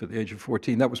Gurdjieff at the age of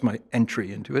 14. That was my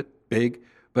entry into it, big,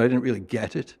 but I didn't really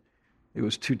get it. It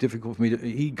was too difficult for me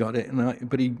he got it,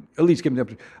 but he at least gave me the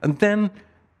opportunity. And then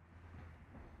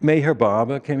Meher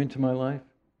Baba came into my life,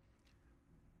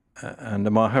 and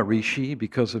the Maharishi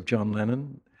because of John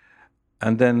Lennon,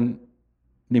 and then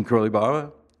Neem Karoli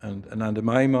Baba and Ananda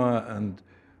Maima and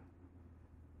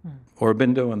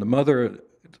Aurobindo and the Mother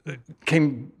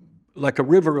came like a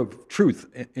river of truth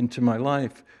into my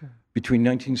life between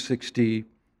 1960,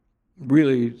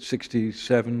 really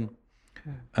 67,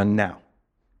 and now.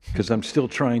 Because I'm still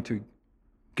trying to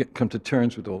come to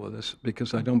terms with all of this,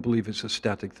 because I don't believe it's a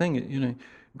static thing. It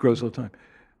grows all the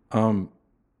time.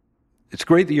 It's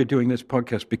great that you're doing this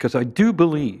podcast, because I do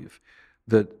believe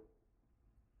that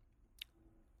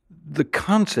the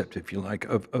concept, if you like,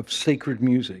 of sacred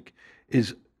music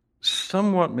is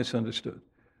somewhat misunderstood.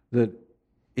 That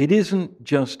it isn't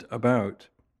just about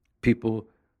people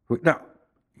who... Now,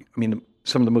 I mean,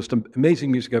 some of the most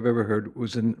amazing music I've ever heard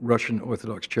was in Russian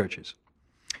Orthodox churches.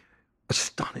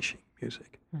 Astonishing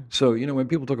music. So, when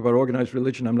people talk about organized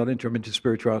religion, I'm into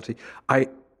spirituality. I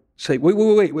say,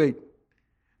 wait.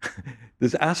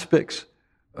 There's aspects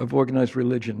of organized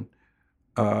religion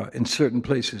in certain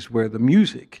places where the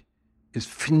music is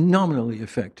phenomenally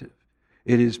effective.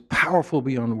 It is powerful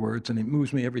beyond words, and it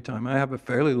moves me every time. I have a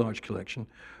fairly large collection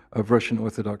of Russian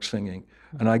Orthodox singing,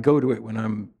 and I go to it when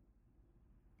I'm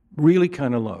really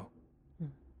kind of low.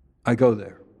 I go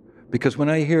there. Because when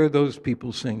I hear those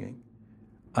people singing,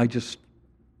 I just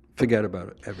forget about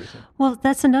it, everything. Well,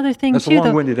 that's another thing, that's too. That's a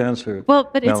long-winded answer. Well,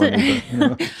 but Melanie,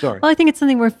 it's sorry. Well, I think it's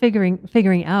something we're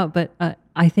figuring out. But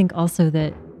I think also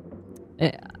that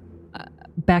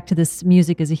back to this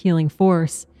music as a healing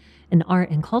force, and art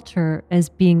and culture as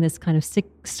being this kind of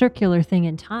circular thing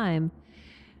in time.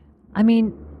 I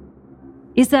mean,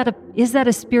 is that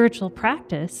a spiritual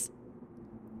practice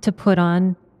to put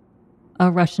on a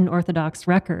Russian Orthodox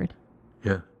record?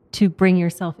 Yeah. To bring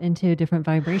yourself into a different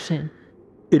vibration.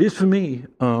 It is for me.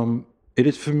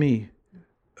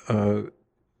 I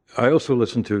also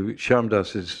listen to Shyam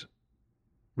Das's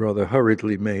rather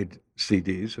hurriedly made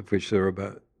CDs, of which there are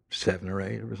about 7 or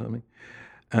 8 or something.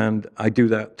 And I do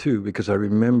that too, because I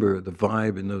remember the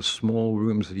vibe in those small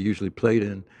rooms that he usually played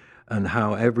in, and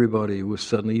how everybody was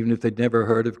suddenly, even if they'd never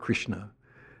heard of Krishna,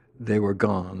 they were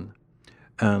gone.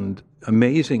 And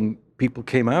amazing people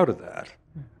came out of that.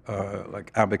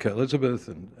 Like Ambika Elizabeth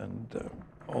and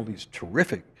all these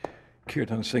terrific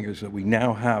kirtan singers that we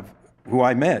now have, who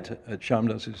I met at Shyam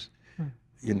Das's,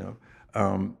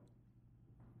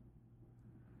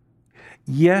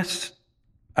 Yes,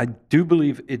 I do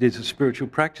believe it is a spiritual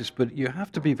practice, but you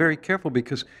have to be very careful,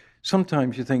 because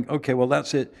sometimes you think, okay, well,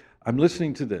 that's it. I'm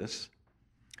listening to this,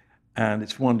 and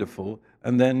it's wonderful.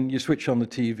 And then you switch on the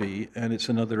TV, and it's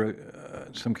another,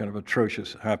 some kind of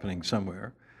atrocious happening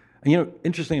somewhere. And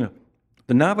interesting enough,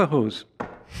 the Navajos,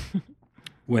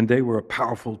 when they were a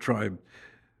powerful tribe,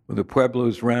 when the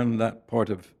Pueblos ran that part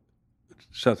of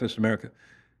Southwest America,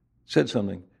 said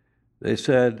something. They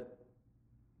said,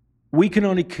 we can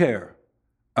only care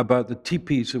about the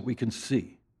teepees that we can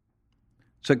see.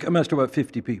 So it amounts to about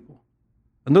 50 people.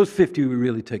 And those 50 we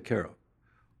really take care of.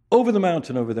 Over the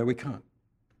mountain over there, we can't.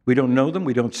 We don't know them,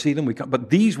 we don't see them, we can't. But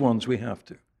these ones we have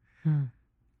to.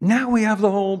 Now we have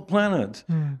the whole planet,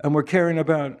 and we're caring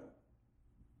about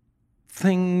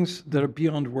things that are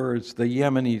beyond words. The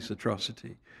Yemenis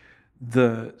atrocity,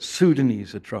 the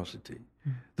Sudanese atrocity,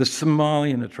 the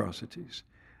Somalian atrocities.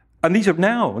 And these are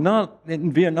now, not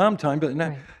in Vietnam time, but now.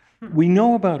 Right. We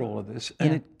know about all of this,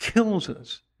 and it kills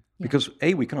us. Because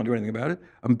A, we can't do anything about it,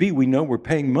 and B, we know we're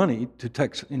paying money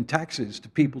in taxes to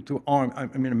people to arm. I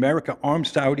mean, America armed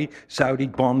Saudi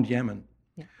bombed Yemen.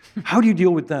 Yeah. How do you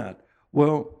deal with that?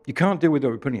 Well, you can't deal with it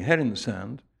by putting your head in the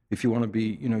sand if you want to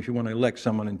be, if you want to elect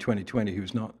someone in 2020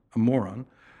 who's not a moron,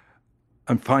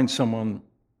 and find someone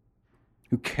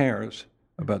who cares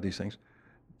about these things.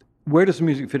 Where does the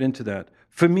music fit into that?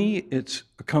 For me, it's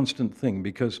a constant thing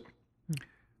because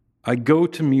I go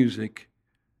to music.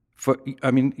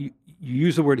 You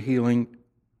use the word healing.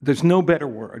 There's no better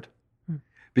word,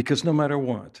 because no matter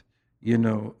what,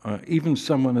 even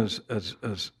someone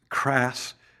as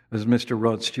crass as Mr.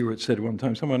 Rod Stewart said one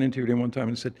time, someone interviewed him one time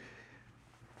and said,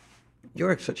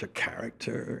 "You're such a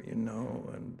character,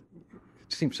 and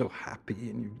it seems so happy,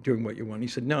 and you're doing what you want." He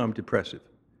said, "No, I'm depressive."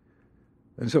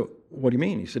 And so, "What do you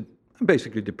mean?" He said, "I'm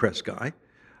basically a depressed guy.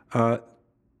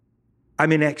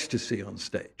 I'm in ecstasy on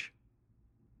stage.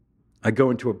 I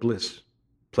go into a bliss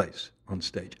place on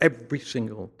stage every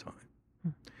single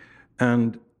time."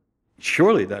 And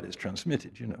surely that is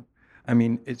transmitted, I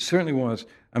mean, it certainly was.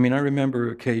 I mean, I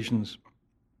remember occasions.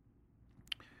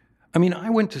 I mean, I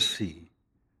went to see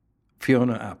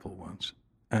Fiona Apple once,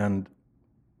 and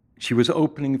she was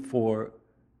opening for,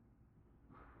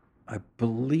 I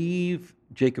believe,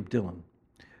 Jacob Dylan.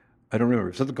 I don't remember.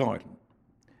 It was at the Garden.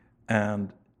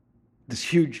 And this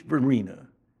huge arena.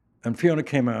 And Fiona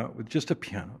came out with just a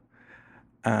piano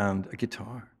and a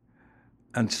guitar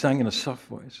and sang in a soft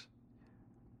voice.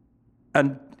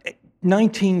 And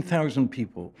 19,000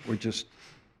 people were just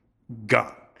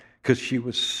gone because she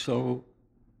was so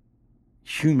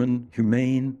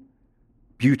humane,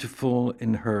 beautiful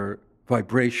in her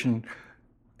vibration,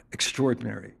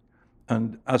 extraordinary.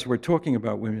 And as we're talking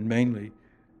about women mainly,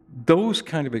 those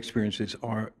kind of experiences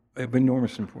are of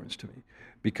enormous importance to me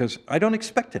because I don't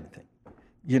expect anything.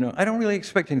 I don't really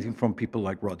expect anything from people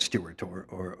like Rod Stewart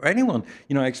or anyone.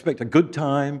 I expect a good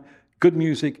time, good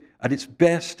music, at its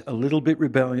best, a little bit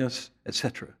rebellious,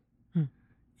 etc.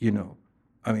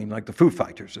 I mean, like the Foo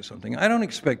Fighters or something. I don't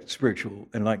expect spiritual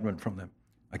enlightenment from them.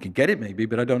 I can get it maybe,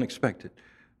 but I don't expect it.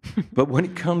 But when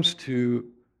it comes to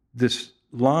this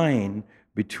line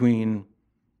between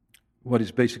what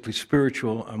is basically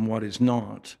spiritual and what is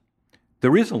not,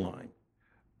 there is a line.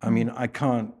 I mean, I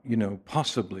can't,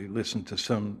 possibly listen to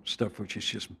some stuff which is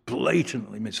just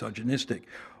blatantly misogynistic.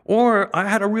 Or I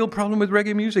had a real problem with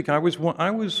reggae music. I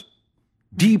was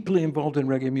deeply involved in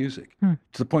reggae music to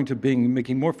the point of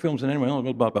making more films than anyone else,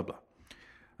 blah, blah, blah.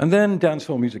 And then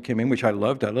dancehall music came in, which I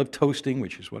loved. I loved toasting,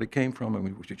 which is what it came from,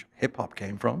 and which hip-hop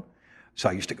came from. So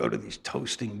I used to go to these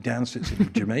toasting dances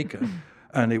in Jamaica,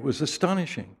 and it was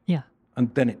astonishing. Yeah.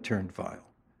 And then it turned vile.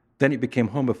 Then it became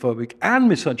homophobic and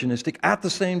misogynistic at the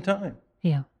same time.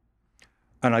 Yeah.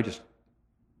 And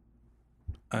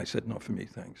I said, "Not for me,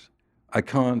 thanks. I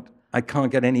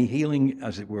can't get any healing,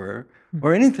 as it were,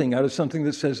 or anything out of something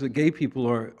that says that gay people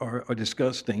are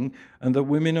disgusting and that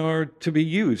women are to be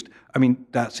used. I mean,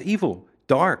 that's evil,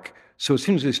 dark." So as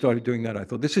soon as they started doing that, I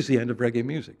thought, this is the end of reggae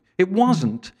music. It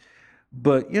wasn't,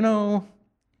 but,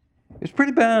 it's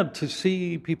pretty bad to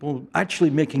see people actually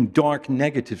making dark,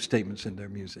 negative statements in their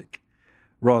music,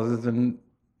 rather than,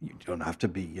 you don't have to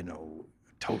be,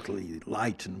 totally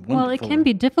light and wonderful. Well, it can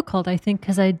be difficult, I think,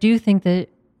 because I do think that,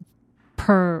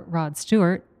 per Rod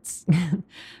Stewart's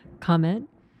comment,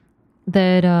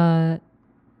 that,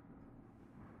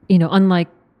 unlike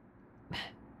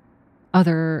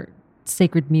other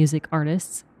sacred music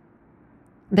artists,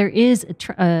 there is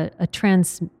a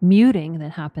transmuting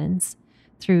that happens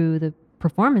through the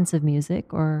performance of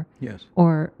music or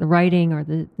the writing or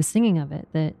the singing of it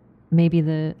that maybe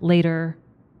the later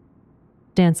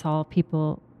dancehall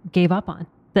people gave up on.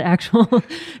 The actual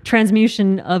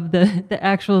transmutation of the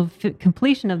actual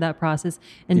completion of that process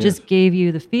and just gave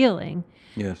you the feeling.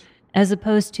 Yes. As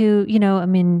opposed to,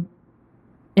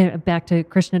 back to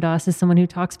Krishna Das as someone who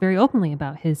talks very openly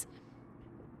about his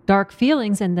dark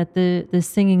feelings, and that the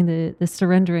singing, the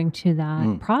surrendering to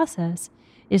that process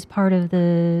is part of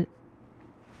the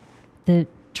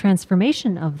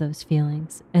transformation of those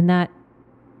feelings, and that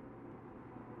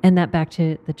back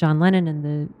to the John Lennon and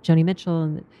the Joni Mitchell,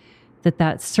 and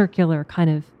that circular kind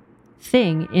of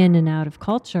thing in and out of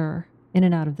culture in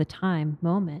and out of the time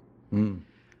moment, Mm.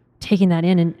 taking that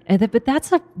in, but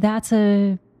that's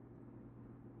a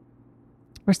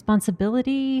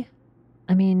responsibility.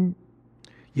 I mean,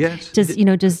 Yes. does I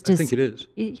think it is.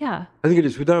 Yeah. I think it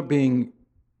is. Without being,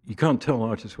 you can't tell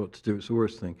artists what to do. It's the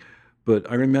worst thing. But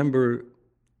I remember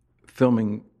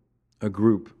filming a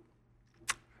group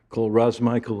called Ras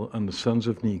Michael and the Sons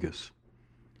of Negus.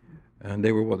 And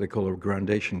they were what they call a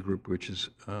gradation group, which is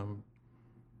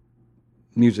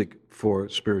music for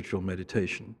spiritual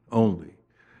meditation only.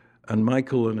 And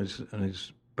Michael and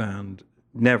his band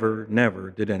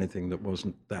never did anything that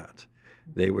wasn't that.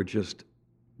 They were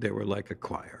like a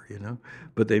choir,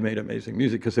 But they made amazing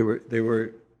music because they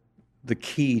were the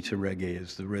key to reggae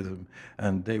is the rhythm,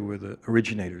 and they were the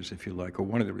originators, if you like, or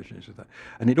one of the originators of that.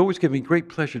 And it always gave me great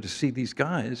pleasure to see these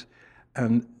guys,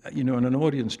 and and an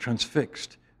audience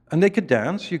transfixed. And they could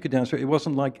dance. You could dance. It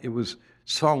wasn't like it was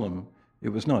solemn. It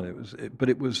was not. But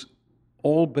it was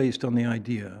all based on the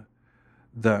idea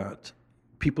that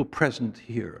people present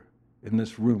here in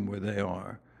this room where they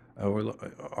are, or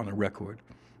on a record,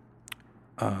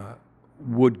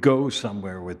 would go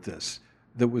somewhere with this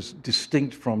that was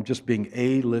distinct from just being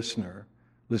a listener,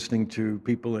 listening to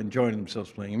people enjoying themselves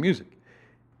playing music.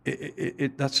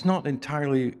 That's not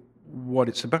entirely what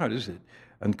it's about, is it?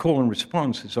 And call and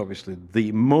response is obviously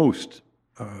the most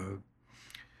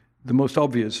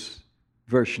obvious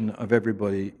version of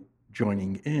everybody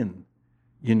joining in,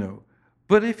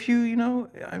 But if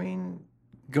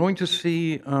going to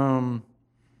see, Paul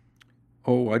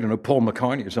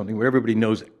McCartney or something, where everybody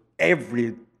knows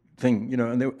everything,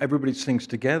 and everybody sings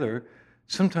together,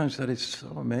 sometimes that is so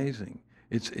amazing.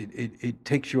 It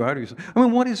takes you out of yourself. I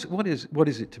mean, what is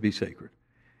it to be sacred?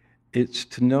 It's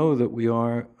to know that we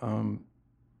are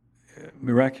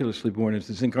miraculously born into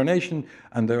this incarnation,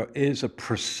 and there is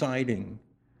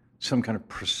some kind of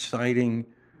presiding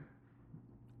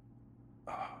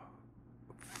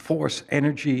force,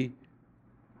 energy,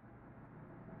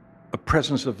 a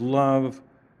presence of love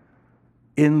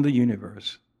in the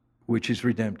universe, which is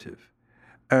redemptive.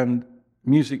 And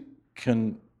music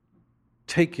can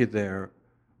take you there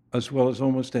as well as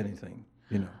almost anything,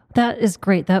 That is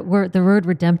great. The word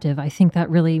redemptive, I think that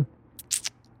really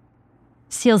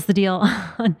seals the deal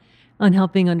on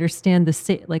helping understand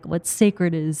what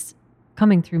sacred is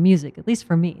coming through music, at least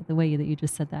for me, the way that you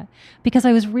just said that. Because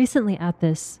I was recently at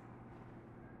this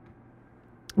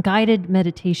guided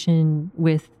meditation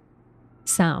with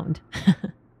sound.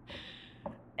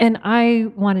 And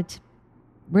I wanted to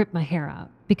rip my hair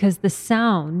out because the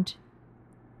sound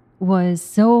was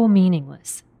so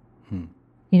meaningless,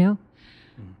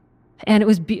 And it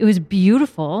was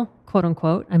beautiful, quote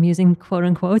unquote. I'm using quote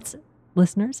unquotes,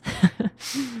 listeners.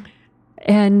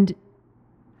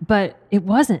 But it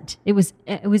wasn't. It was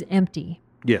empty.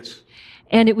 Yes.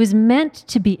 And it was meant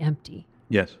to be empty.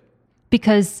 Yes.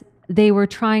 Because they were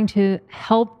trying to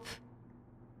help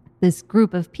this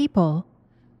group of people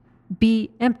be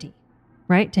empty,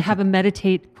 right? To have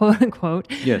a quote unquote,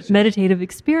 meditative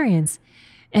experience.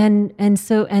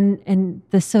 So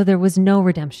there was no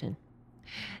redemption.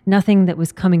 Nothing that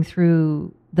was coming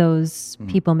through those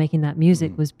people making that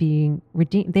music was being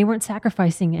redeemed. They weren't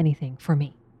sacrificing anything for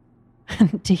me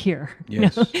to hear.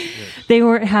 Yes. They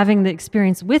weren't having the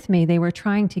experience with me. They were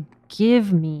trying to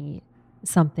give me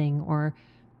something, or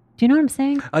do you know what I'm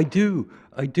saying? I do,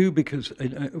 because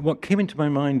what came into my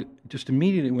mind just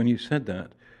immediately when you said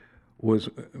that was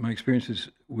my experiences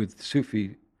with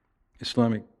Sufi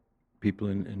Islamic people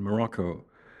in Morocco.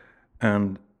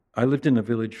 And I lived in a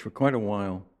village for quite a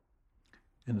while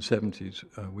in the 70s,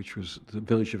 which was the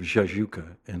village of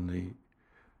Jajuka in the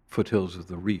foothills of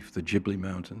the Rif, the Ghibli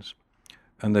Mountains.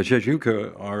 And the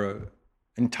Jajuka are an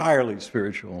entirely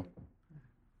spiritual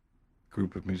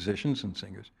group of musicians and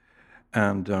singers.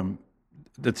 And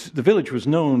the village was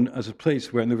known as a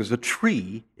place where there was a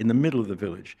tree in the middle of the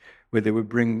village where they would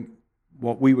bring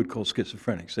what we would call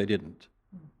schizophrenics. They didn't.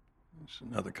 It's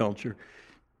another culture.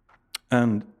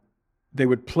 And they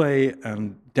would play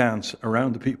and dance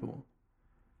around the people,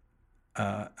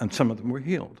 and some of them were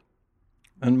healed.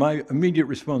 And my immediate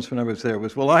response when I was there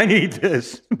was, well, I need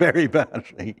this very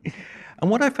badly. And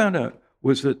what I found out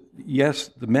was that, yes,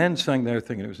 the men sang their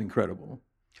thing and it was incredible,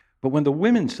 but when the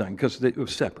women sang, because it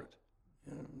was separate,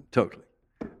 totally,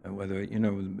 and whether,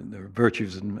 there are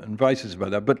virtues and vices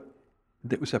about that, but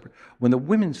it was separate. When the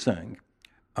women sang,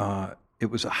 it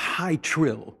was a high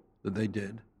trill that they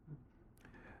did,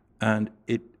 and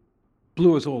it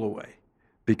blew us all away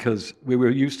because we were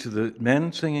used to the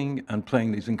men singing and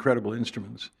playing these incredible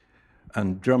instruments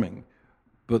and drumming.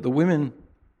 But the women,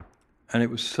 and it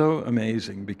was so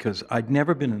amazing because I'd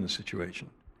never been in a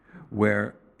situation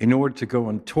where in order to go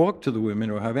and talk to the women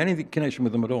or have any connection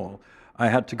with them at all, I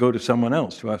had to go to someone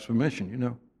else to ask permission, you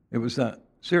know. It was that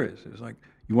serious. It was like,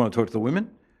 you want to talk to the women?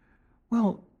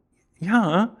 Well,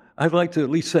 yeah, I'd like to at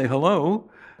least say hello.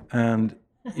 And,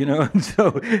 you know, and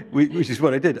so, which is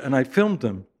what I did. And I filmed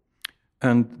them.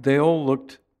 And they all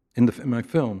looked, in my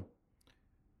film,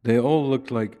 they all looked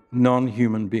like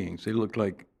non-human beings. They looked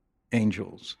like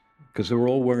angels, because they were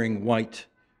all wearing white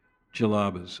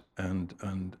jalabas and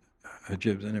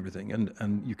hijabs and everything.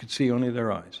 And you could see only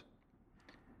their eyes.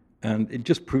 And it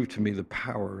just proved to me the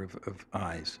power of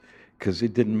eyes, because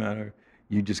it didn't matter.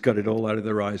 You just got it all out of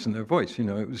their eyes and their voice. You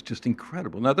know, it was just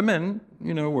incredible. Now, the men,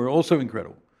 you know, were also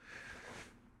incredible.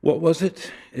 What was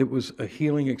it? It was a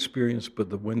healing experience, but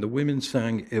when the women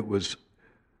sang, it was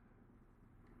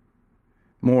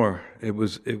more. It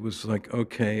was like,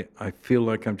 okay, I feel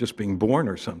like I'm just being born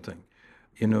or something.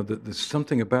 You know, that there's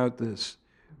something about this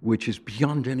which is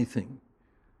beyond anything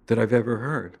that I've ever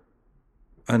heard.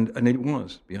 And it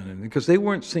was beyond anything, because they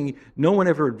weren't singing. No one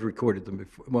ever had recorded them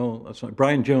before. Well, that's not,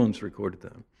 Brian Jones recorded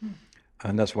them,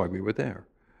 and that's why we were there.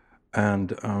 And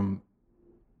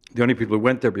the only people who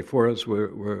went there before us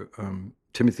were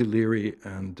Timothy Leary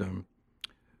and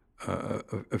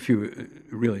a few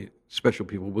really special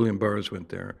people. William Burroughs went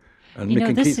there, and Mick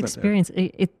and Keith this experience.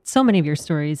 So many of your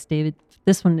stories, David.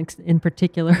 This one in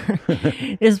particular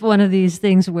is one of these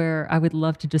things where I would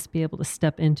love to just be able to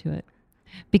step into it.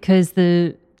 Because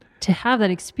to have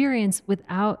that experience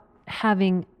without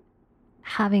having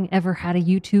ever had a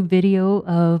YouTube video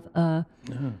of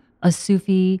a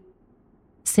Sufi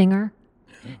singer,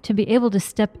 to be able to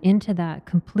step into that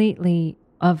completely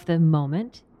of the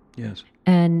moment, yes,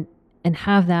 and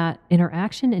have that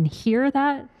interaction and hear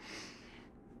that,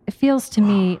 it feels to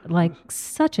me like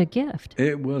such a gift.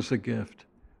 It was a gift.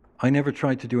 I never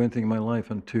tried to do anything in my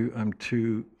life. I'm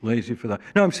too lazy for that.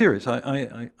 No, I'm serious.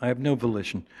 I have no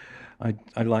volition.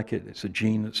 I like it. It's a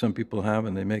gene that some people have,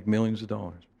 and they make millions of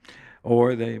dollars,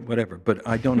 or they whatever. But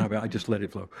I don't have it. I just let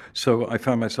it flow. So I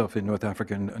found myself in North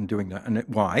Africa and doing that. And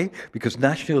why? Because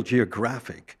National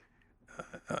Geographic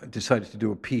decided to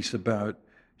do a piece about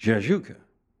Jajuka.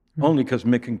 Only because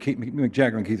Mick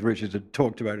Jagger and Keith Richards had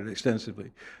talked about it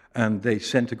extensively. And they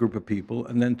sent a group of people,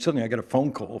 and then suddenly I got a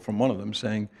phone call from one of them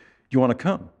saying, "Do you want to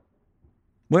come?"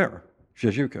 "Where?"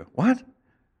 "Jajuka." "What?"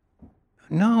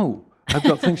 "No, I've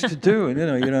got things to do." And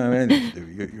you don't have anything to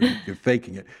do. You're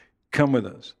faking it. "Come with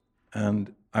us."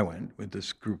 And I went with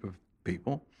this group of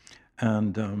people.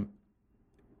 And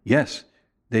yes,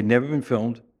 they'd never been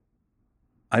filmed.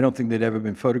 I don't think they'd ever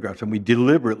been photographed. And we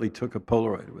deliberately took a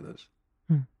Polaroid with us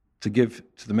to give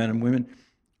to the men and women,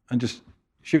 and just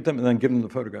shoot them and then give them the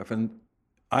photograph. And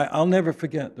I'll never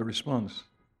forget the response.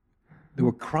 They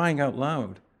were crying out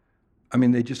loud. I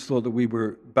mean, they just thought that we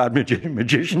were bad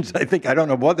magicians, I think. I don't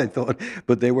know what they thought,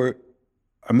 but they were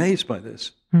amazed by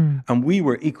this. And we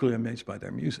were equally amazed by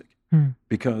their music,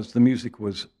 because the music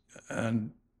was,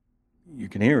 and you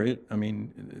can hear it, I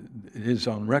mean, it is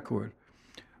on record.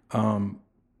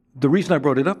 The reason I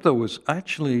brought it up, though, was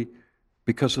actually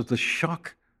because of the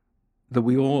shock that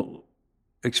we all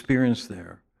experienced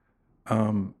there,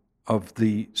 of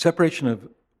the separation of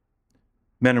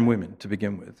men and women to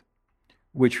begin with,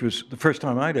 which was the first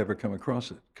time I'd ever come across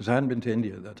it, because I hadn't been to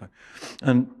India at that time.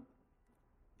 And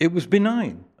it was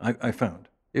benign, I found.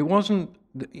 It wasn't,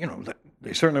 you know,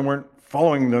 they certainly weren't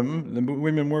following them. The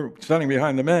women were standing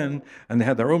behind the men, and they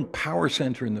had their own power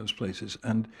center in those places.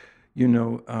 And, you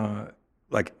know,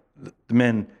 like the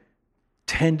men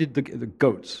tended the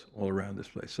goats all around this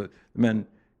place. So the men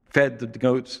fed the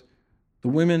goats. The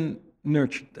women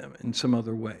nurtured them in some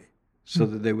other way, so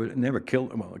that they would never kill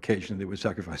them. Well, occasionally they would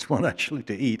sacrifice one actually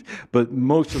to eat, but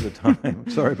most of the time,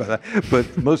 sorry about that,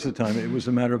 but most of the time it was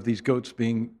a matter of these goats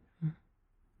being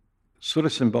sort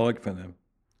of symbolic for them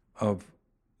of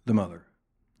the mother.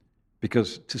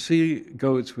 Because to see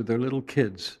goats with their little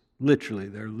kids, literally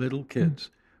their little kids,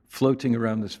 floating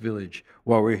around this village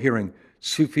while we're hearing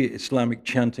Sufi Islamic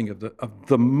chanting of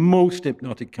the most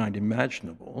hypnotic kind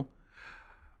imaginable,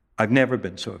 I've never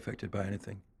been so affected by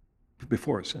anything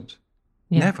before or since.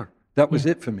 Yeah. Never. That was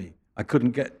it for me. I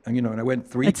couldn't get, you know, and I went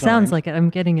 3 times. It sounds like it.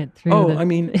 I'm getting it through. Oh, I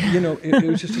mean, you know, it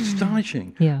was just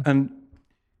astonishing. Yeah. And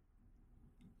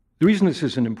the reason this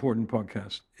is an important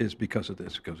podcast is because of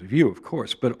this, because of you, of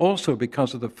course, but also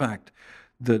because of the fact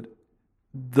that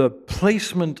the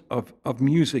placement of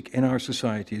music in our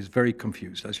society is very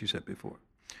confused, as you said before.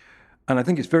 And I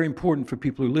think it's very important for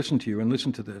people who listen to you and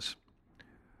listen to this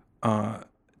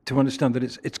to understand that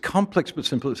it's complex but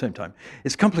simple at the same time.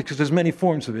 It's complex because there's many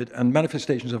forms of it and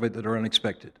manifestations of it that are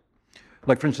unexpected.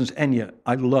 Like, for instance, Enya.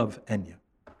 I love Enya.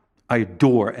 I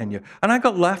adore Enya. And I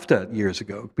got laughed at years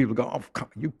ago. People go, oh, come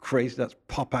on, you crazy, that's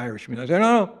pop Irish. I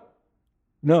said,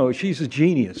 no, she's a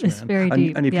genius, It's man. very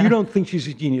deep, and if yeah. you don't think she's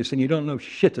a genius, then you don't know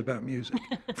shit about music,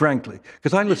 frankly.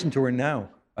 Because I listen to her now.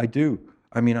 I do.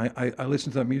 I mean, I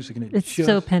listen to that music and It's just...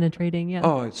 so penetrating, yeah.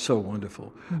 Oh, it's so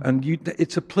wonderful. And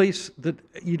it's a place that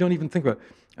you don't even think about.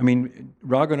 I mean,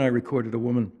 Raga and I recorded a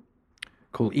woman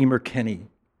called Emer Kenny,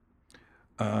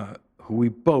 who we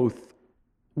both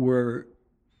were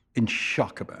in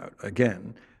shock about,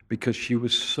 again, because she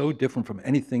was so different from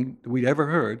anything we'd ever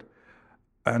heard,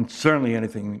 and certainly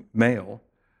anything male.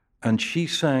 And she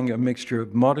sang a mixture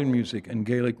of modern music and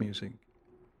Gaelic music.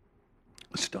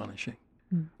 Astonishing.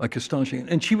 Like astonishing.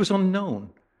 And she was unknown.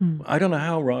 I don't know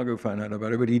how Raga found out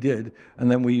about her, but he did. And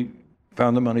then we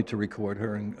found the money to record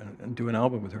her and do an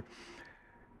album with her.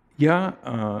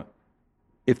 Yeah,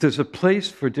 if there's a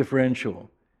place for differential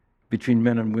between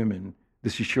men and women,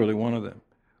 this is surely one of them,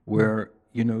 where,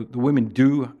 you know, the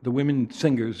women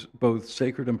singers, both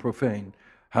sacred and profane,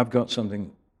 have got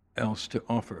something else to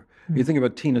offer. You think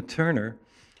about Tina Turner,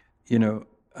 you know,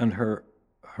 and her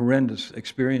horrendous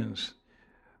experience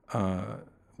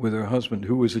with her husband,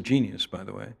 who was a genius, by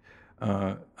the way.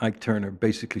 Ike Turner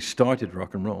basically started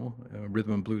rock and roll,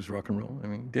 rhythm and blues rock and roll. I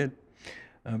mean, he did,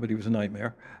 but he was a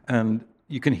nightmare. And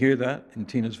you can hear that in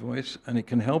Tina's voice, and it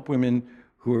can help women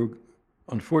who are,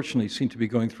 unfortunately, seem to be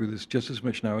going through this just as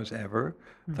much now as ever.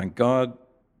 Thank God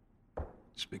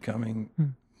it's becoming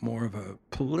more of a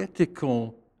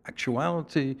political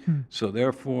actuality, so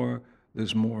therefore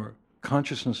there's more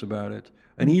consciousness about it.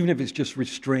 And even if it's just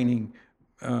restraining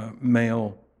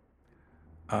male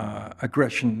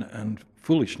aggression and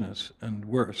foolishness and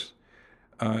worse,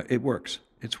 it works.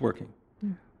 It's working.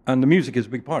 And the music is a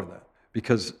big part of that,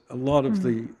 because a lot of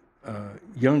the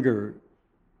younger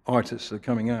artists that are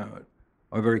coming out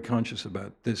are very conscious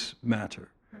about this matter,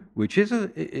 which is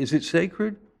it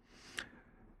sacred?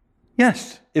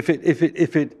 Yes, if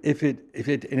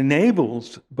it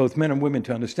enables both men and women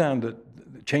to understand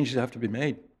that changes have to be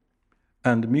made,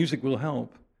 and the music will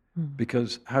help,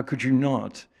 because how could you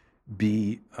not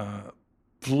be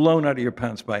blown out of your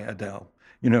pants by Adele,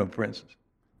 you know, for instance.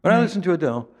 When I listen to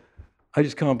Adele, I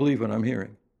just can't believe what I'm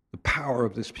hearing, the power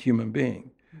of this human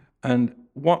being. And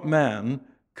what man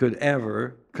could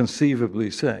ever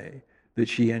conceivably say that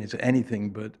she is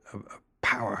anything but a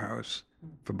powerhouse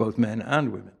for both men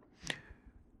and women?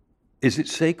 Is it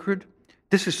sacred?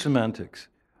 This is semantics.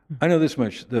 I know this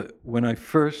much, that when I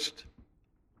first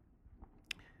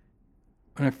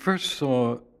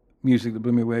saw music that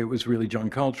blew me away, it was really John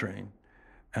Coltrane.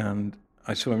 And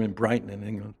I saw him in Brighton in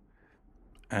England.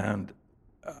 And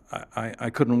I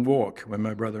couldn't walk when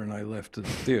my brother and I left the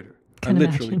theater. I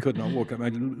literally could not walk. My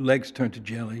legs turned to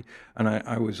jelly, and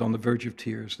I was on the verge of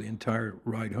tears the entire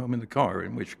ride home in the car,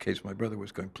 in which case my brother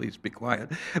was going, please be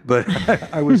quiet. But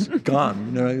I was gone.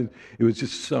 You know, it was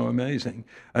just so amazing.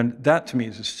 And that, to me,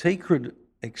 is a sacred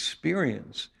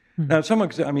experience. Now, someone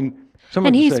could say, I mean,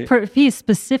 someone could say... he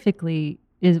specifically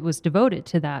was devoted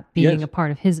to that being a part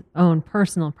of his own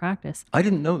personal practice. I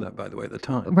didn't know that, by the way, at the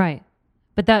time. Right.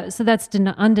 But that's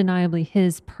undeniably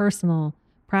his personal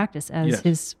practice, as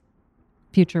his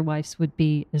future wives would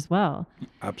be as well.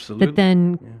 Absolutely. That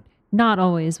then not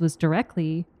always was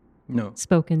directly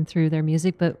spoken through their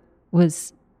music, but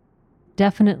was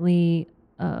definitely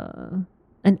an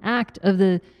act of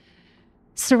the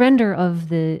surrender of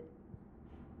the,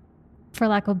 for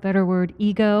lack of a better word,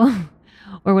 ego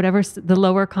or whatever, the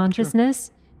lower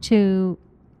consciousness, to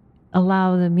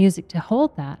allow the music to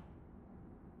hold that.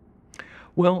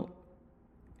 Well,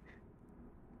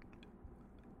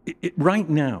 right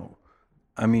now,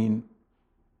 I mean,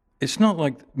 it's not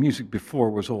like music before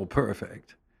was all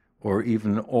perfect or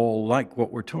even all like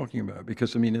what we're talking about.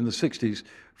 Because, I mean, in the 60s,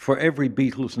 for every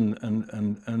Beatles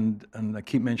and I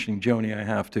keep mentioning Joni, I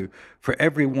have to, for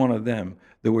every one of them,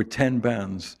 there were 10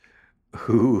 bands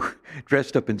who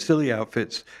dressed up in silly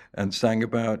outfits and sang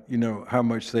about, you know, how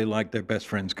much they liked their best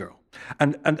friend's girl.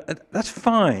 And that's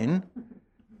fine,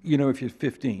 you know, if you're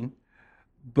 15,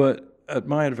 but at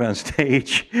my advanced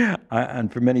age,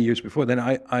 and for many years before then,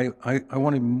 I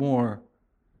wanted more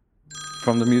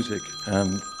from the music.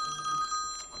 And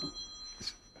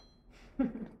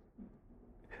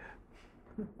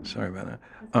sorry about that.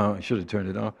 I should have turned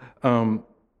it off.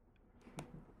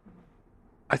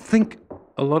 I think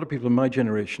a lot of people in my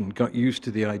generation got used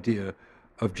to the idea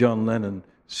of John Lennon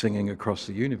singing across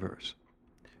the universe.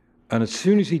 And as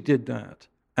soon as he did that,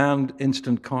 and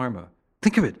Instant Karma,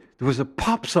 Think of it. There was a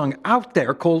pop song out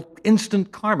there called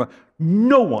Instant Karma.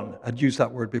 No one had used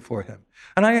that word before him.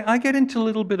 And I get into a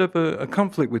little bit of a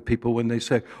conflict with people when they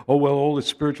say, oh, well, all the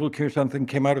spiritual something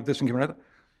came out of this and came out of that.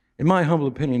 In my humble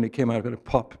opinion, it came out of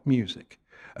pop music.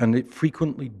 And it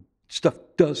frequently, stuff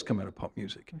does come out of pop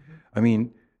music. Mm-hmm. I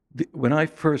mean, when I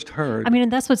first heard...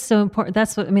 and that's what's so important.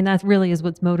 That really is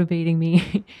what's motivating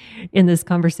me in this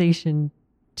conversation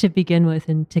to begin with,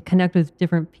 and to connect with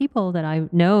different people that I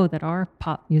know that are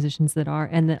pop musicians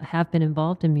and that have been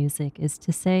involved in music, is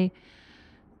to say,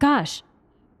 gosh,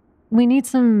 we need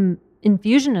some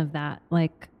infusion of that.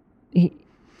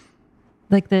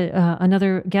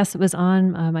 Another guest that was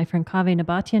on, my friend Kaveh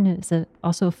Nabatian, who's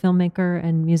also a filmmaker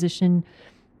and musician.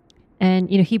 And,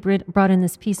 he brought in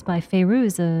this piece by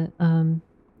Fairuz, and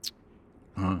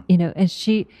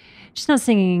she's not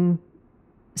singing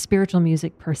spiritual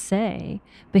music per se,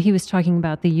 but he was talking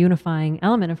about the unifying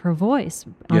element of her voice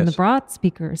on the broad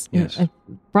speakers,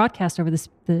 broadcast over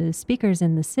the speakers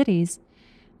in the cities,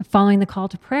 following the call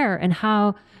to prayer, and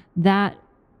how that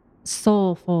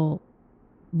soulful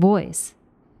voice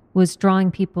was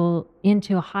drawing people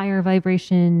into a higher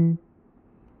vibration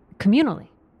communally.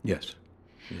 Yes.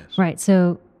 Right.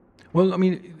 So, well,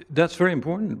 that's very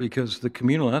important, because the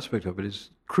communal aspect of it is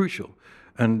crucial.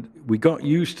 And we got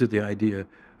used to the idea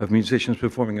of musicians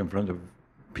performing in front of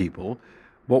people.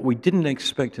 What we didn't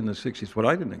expect in the 60s, what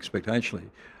I didn't expect actually,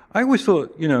 I always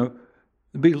thought, the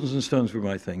Beatles and Stones were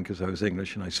my thing because I was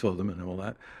English and I saw them and all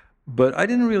that. But I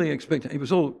didn't really expect, it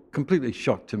was all completely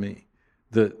shocked to me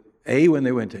that, A, when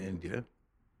they went to India,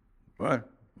 what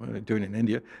are they doing in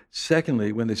India?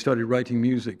 Secondly, when they started writing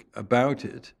music about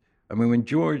it, when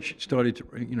George started to,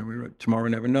 we wrote Tomorrow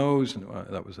Never Knows, and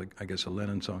that was, I guess, a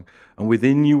Lennon song, and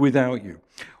Within You, Without You.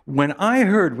 When I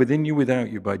heard Within You,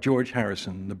 Without You by George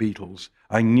Harrison, the Beatles,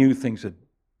 I knew things had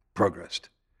progressed.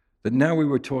 That now we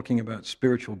were talking about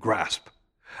spiritual grasp,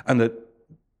 and that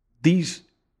these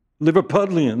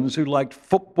Liverpudlians who liked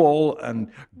football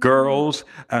and girls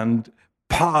and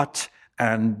pot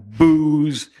and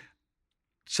booze,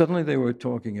 suddenly they were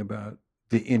talking about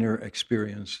the inner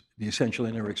experience, the essential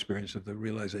inner experience of the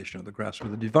realization of the grasp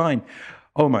of the divine.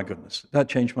 Oh my goodness, that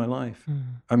changed my life.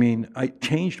 It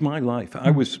changed my life. I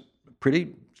was a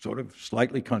pretty sort of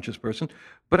slightly conscious person,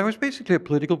 but I was basically a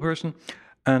political person.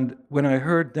 And when I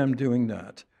heard them doing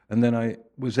that, and then I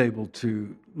was able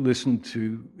to listen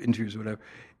to interviews or whatever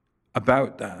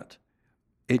about that,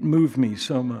 it moved me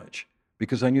so much,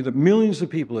 because I knew that millions of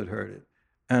people had heard it.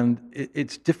 And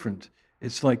it's different.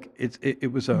 It's like,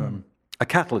 it was a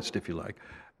catalyst, if you like,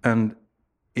 and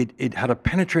it had a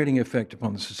penetrating effect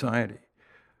upon the society.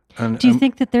 And do you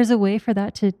think that there's a way for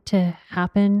that to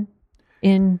happen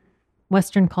in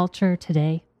Western culture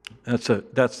today? That's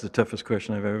the toughest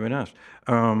question I've ever been asked.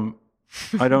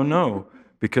 I don't know,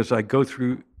 because I go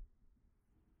through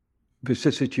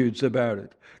vicissitudes about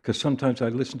it. Because sometimes I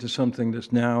listen to something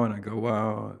that's now and I go,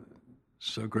 wow,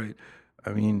 so great.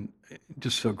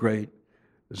 Just so great.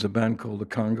 There's a band called the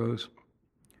Congos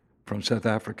from South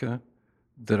Africa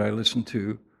that I listened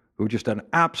to, who are just an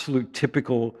absolute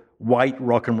typical white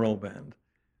rock and roll band.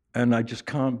 And I just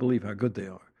can't believe how good they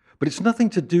are. But it's nothing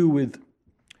to do with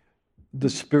the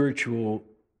spiritual,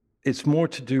 it's more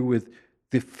to do with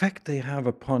the effect they have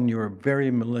upon your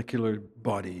very molecular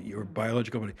body, your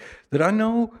biological body. That I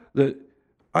know that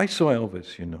I saw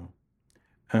Elvis,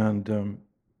 and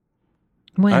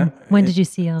when did you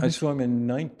see Elvis? I saw him in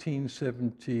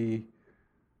 1970.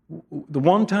 The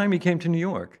one time he came to New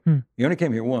York, he only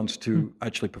came here once to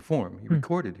actually perform. He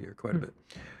recorded here quite a bit.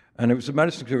 And it was at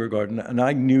Madison Square Garden, and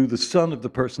I knew the son of the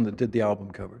person that did the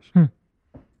album covers.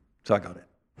 So I got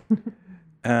it.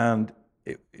 And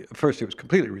at first it was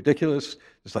completely ridiculous.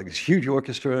 It's like this huge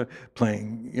orchestra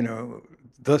playing,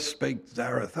 Thus Spake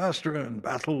Zarathustra and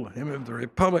Battle, Hymn of the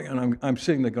Republic. And I'm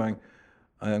sitting there going,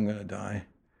 I am going to die.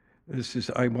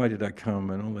 Why did I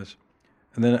come and all this?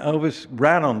 And then Elvis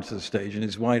ran onto the stage in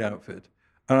his white outfit,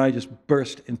 and I just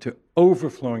burst into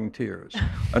overflowing tears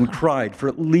and cried for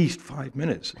at least 5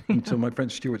 minutes until my friend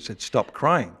Stuart said, stop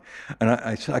crying. And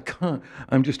I said, I can't.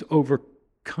 I'm just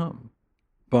overcome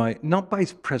not by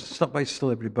his presence, not by his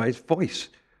celebrity, by his voice.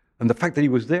 And the fact that he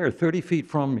was there 30 feet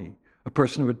from me, a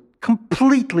person who had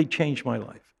completely changed my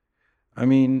life.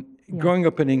 Growing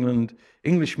up in England,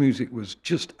 English music was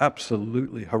just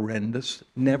absolutely horrendous,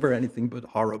 never anything but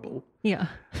horrible. Yeah.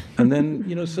 And then,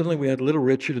 suddenly we had Little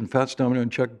Richard and Fats Domino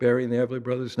and Chuck Berry and the Everly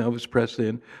Brothers and Elvis Presley,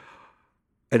 and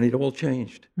it all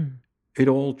changed. It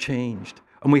all changed.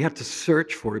 And we had to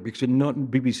search for it because not in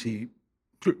BBC,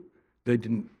 they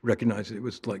didn't recognize it. It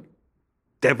was like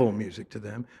devil music to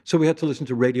them. So we had to listen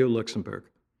to Radio Luxembourg,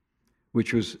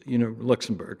 which was,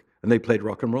 Luxembourg, and they played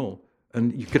rock and roll.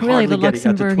 And you could Really, hardly the get it. You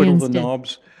had to twiddle the Luxembourgians did.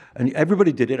 knobs. And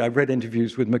everybody did it. I've read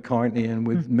interviews with McCartney and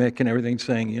with Mick and everything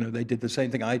saying, they did the same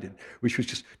thing I did, which was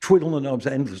just twiddle the knobs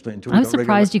endlessly until we I'm got regular.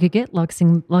 surprised you could get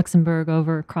Luxembourg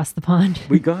over across the pond.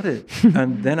 We got it.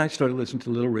 And then I started listening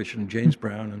to Little Richard and James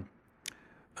Brown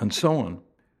and so on.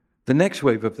 The next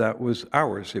wave of that was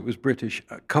ours. It was British,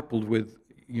 coupled with,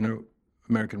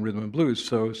 American rhythm and blues.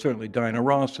 So certainly Diana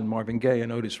Ross and Marvin Gaye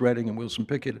and Otis Redding and Wilson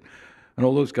Pickett and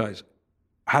all those guys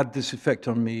had this effect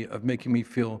on me of making me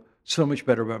feel so much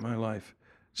better about my life,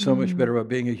 so much better about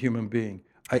being a human being.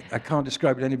 I can't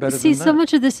describe it any better than that. See, so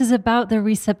much of this is about the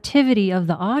receptivity of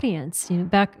the audience.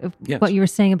 Back of Yes. what you were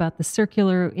saying about the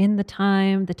circular in the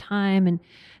time, and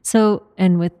so,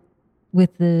 and with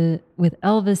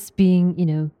Elvis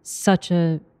being, such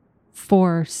a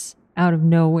force out of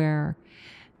nowhere,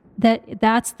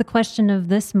 that's the question of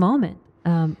this moment.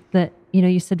 That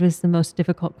you said was the most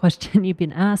difficult question you've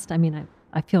been asked. I mean,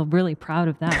 I feel really proud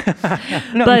of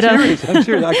that. No, but, I'm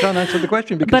serious. I can't answer the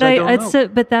question because but I don't know.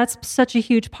 but that's such a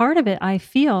huge part of it. I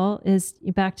feel is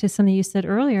back to something you said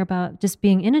earlier about just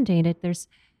being inundated. There's,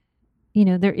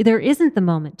 there isn't the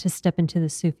moment to step into the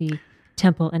Sufi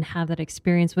temple and have that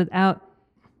experience without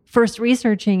first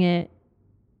researching it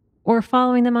or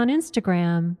following them on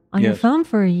Instagram on your Yes. phone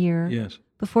for a year Yes.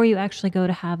 before you actually go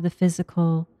to have the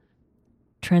physical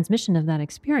transmission of that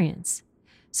experience.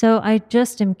 So I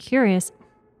just am curious,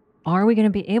 are we going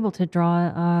to be able to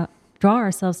draw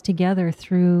ourselves together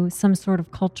through some sort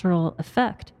of cultural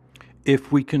effect?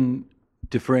 If we can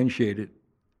differentiate it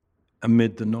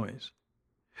amid the noise.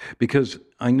 Because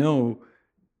I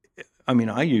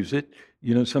use it.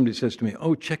 Somebody says to me,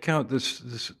 "Oh, check out this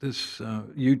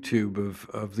YouTube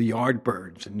of the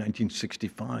Yardbirds in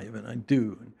 1965," and I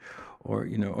do, or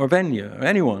Venya, or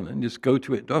anyone, and just go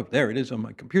to it. Oh, there it is on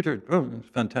my computer. Oh, it's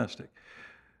fantastic.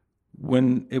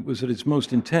 When it was at its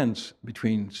most intense,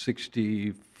 between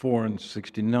 64 and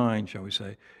 69, shall we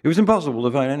say, it was impossible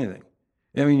to find anything.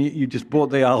 I mean, you just bought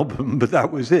the album, but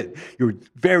that was it. You were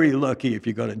very lucky if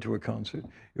you got into a concert.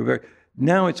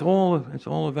 Now it's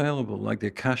all available. Like the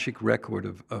Akashic record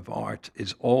of art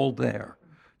is all there.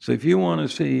 So if you want to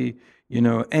see,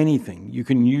 anything, you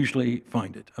can usually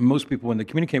find it. And most people, when they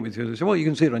communicate with you, they say, "Well, you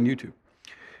can see it on YouTube."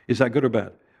 Is that good or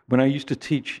bad? When I used to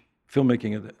teach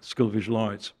filmmaking at the School of Visual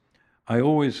Arts, I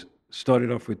always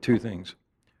started off with two things.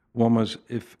 One was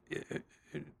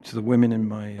to the women in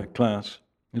my class,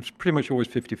 it's pretty much always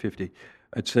 50-50.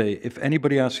 I'd say, if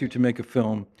anybody asks you to make a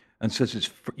film and says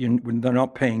they're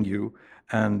not paying you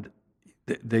and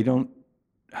they don't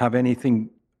have anything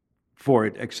for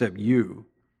it except you,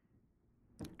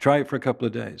 try it for a couple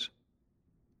of days.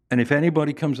 And if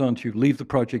anybody comes on to you, leave the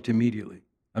project immediately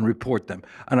and report them.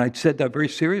 And I said that very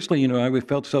seriously. I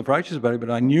felt self-righteous about it, but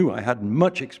I knew I had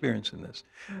much experience in this,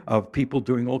 of people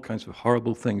doing all kinds of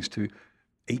horrible things to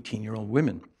 18-year-old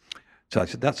women. So I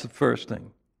said, that's the first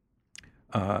thing.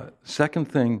 Second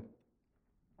thing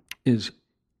is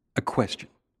a question.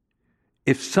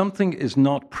 If something is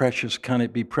not precious, can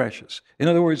it be precious? In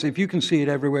other words, if you can see it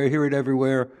everywhere, hear it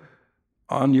everywhere,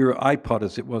 on your iPod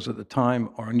as it was at the time,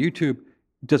 or on YouTube,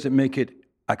 does it make it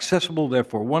accessible,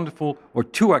 therefore wonderful, or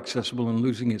too accessible and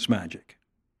losing its magic?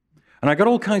 And I got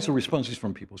all kinds of responses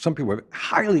from people. Some people were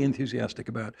highly enthusiastic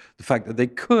about the fact that they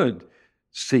could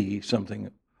see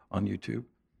something on YouTube.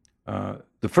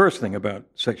 The first thing about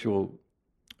sexual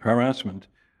harassment,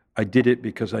 I did it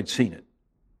because I'd seen it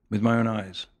with my own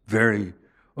eyes.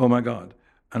 Oh my God.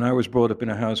 And I was brought up in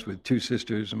a house with two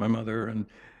sisters and my mother, and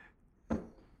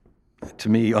to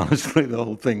me, honestly, the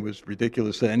whole thing was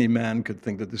ridiculous that any man could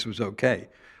think that this was okay.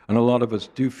 And a lot of us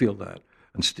do feel that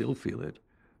and still feel it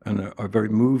and are very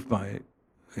moved by it.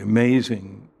 The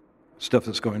amazing stuff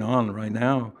that's going on right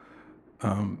now.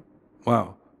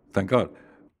 Wow, thank God.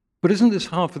 But isn't this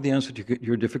half of the answer to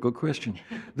your difficult question?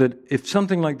 That if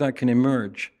something like that can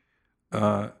emerge,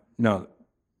 now, there's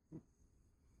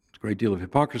a great deal of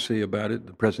hypocrisy about it.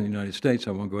 The President of the United States,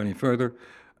 I won't go any further,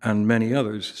 and many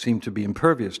others seem to be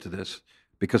impervious to this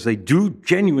because they do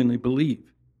genuinely believe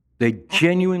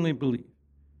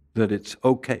that it's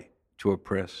okay to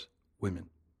oppress women.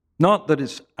 Not that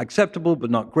it's acceptable,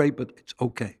 but not great, but it's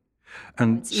okay.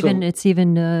 And it's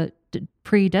even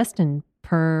predestined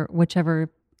per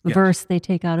whichever verse they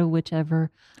take out of whichever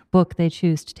book they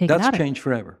choose to take it out of. That's changed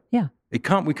forever. Yeah. We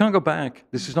can't go back.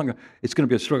 This is not. It's going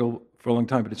to be a struggle for a long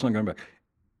time, but it's not going back.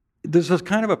 There's a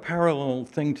kind of a parallel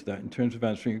thing to that in terms of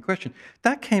answering your question.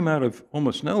 That came out of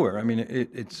almost nowhere. I mean,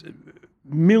 it's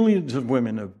millions of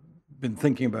women have been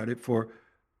thinking about it for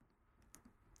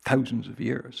thousands of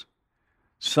years.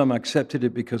 Some accepted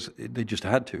it because they just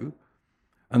had to.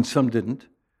 and some didn't.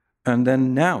 And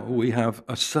then now we have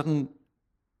a sudden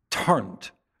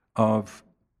torrent of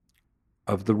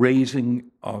the raising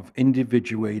of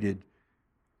individuated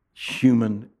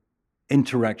human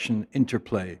interaction,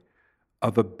 interplay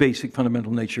of a basic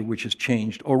fundamental nature which has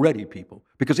changed already people.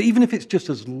 Because even if it's just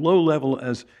as low level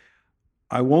as,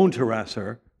 I won't harass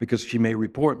her because she may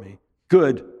report me,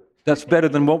 good, that's better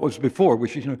than what was before,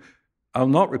 which is, I'll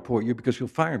not report you because you'll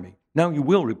fire me. Now you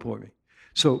will report me.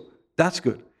 So that's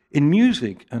good. In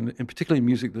music, and in particularly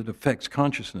music that affects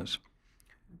consciousness,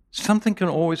 something can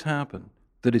always happen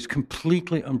that is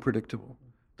completely unpredictable,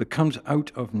 that comes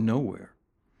out of nowhere.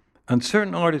 And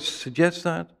certain artists suggest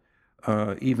that,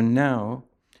 even now,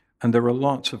 and there are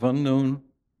lots of unknown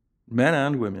men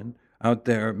and women out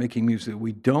there making music that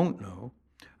we don't know,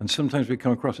 and sometimes we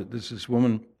come across it. There's this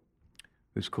woman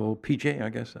who's called PJ, I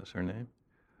guess that's her name,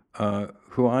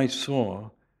 who I saw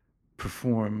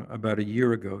perform about a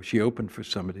year ago. She opened for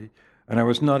somebody, and I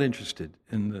was not interested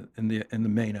in the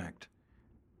main act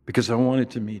because I wanted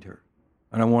to meet her,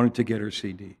 and I wanted to get her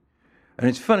CD. And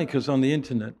it's funny because on the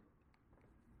internet,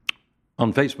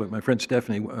 on Facebook, my friend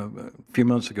Stephanie a few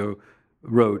months ago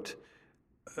wrote,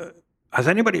 has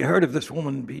anybody heard of this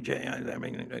woman, PJ? I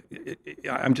mean,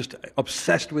 I'm just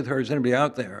obsessed with her. Is anybody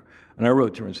out there? And I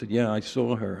wrote to her and said, yeah, I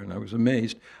saw her, and I was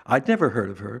amazed. I'd never heard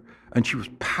of her, and she was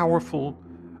powerful,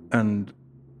 and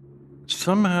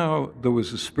somehow there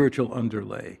was a spiritual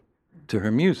underlay to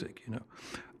her music,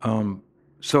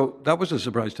 So that was a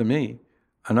surprise to me,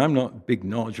 and I'm not big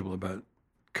knowledgeable about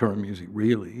current music,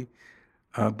 really.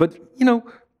 But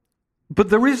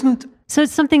there isn't. So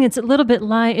it's something that's a little bit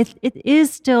it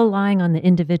is still lying on the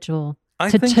individual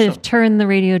to so. Turn the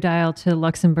radio dial to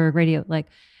Luxembourg radio.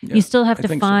 You still have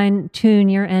to tune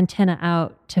your antenna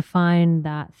out to find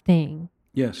that thing.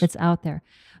 Yes. That's out there.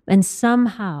 And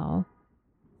somehow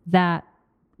that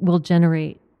will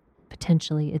generate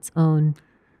potentially its own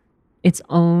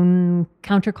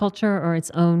counterculture or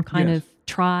its own kind of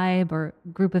tribe or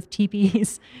group of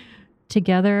teepees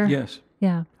together. Yes.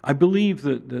 Yeah. I believe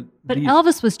that But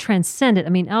Elvis was transcendent.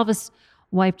 I mean, Elvis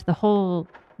wiped the whole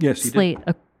slate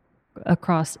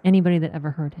across anybody that ever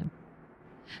heard him.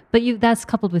 But that's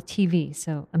coupled with TV.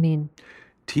 So, I mean...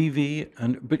 TV,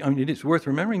 but it's worth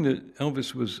remembering that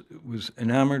Elvis was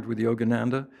enamored with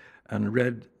Yogananda and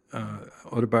read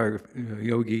autobiography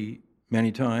Yogi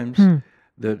many times,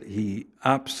 that he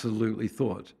absolutely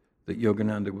thought that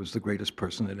Yogananda was the greatest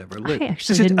person that ever lived. I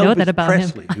actually didn't know that about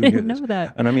Presley, him. I didn't know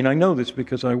that. And I know this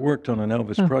because I worked on an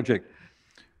Elvis project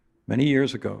many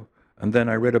years ago, and then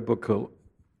I read a book called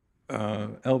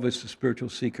Elvis, the Spiritual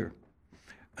Seeker,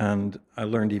 and I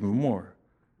learned even more.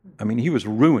 I mean, he was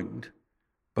ruined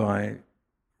by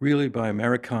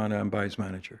Americana and by his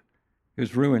manager. He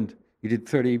was ruined. He did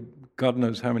 30, God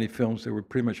knows how many films. They were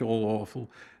pretty much all awful.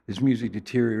 His music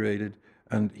deteriorated,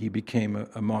 and he became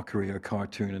a mockery, a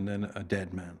cartoon, and then a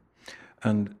dead man.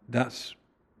 And that's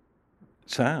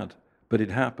sad, but it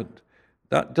happened.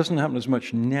 That doesn't happen as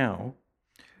much now.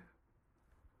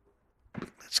 But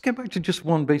let's get back to just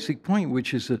one basic point,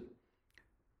 which is that,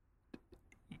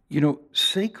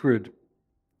 sacred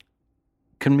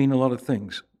can mean a lot of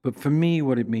things. But for me,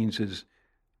 what it means is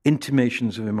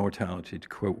intimations of immortality, to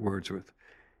quote Wordsworth.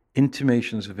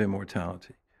 Intimations of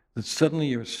immortality. That suddenly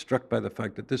you're struck by the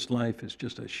fact that this life is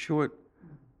just a short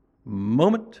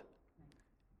moment,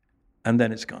 and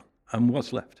then it's gone. And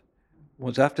what's left?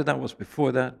 What's after that? What's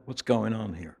before that? What's going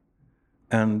on here?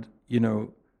 And,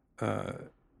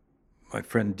 my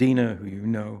friend Dina, who you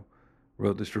know,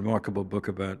 wrote this remarkable book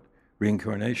about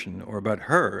reincarnation, or about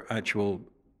her actual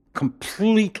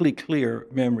completely clear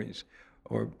memories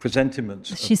or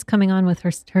presentiments. She's coming on with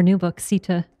her new book,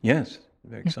 Sita. Yes,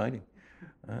 very exciting.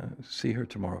 See her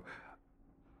tomorrow.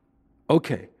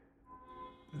 Okay,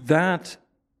 that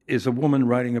is a woman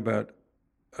writing about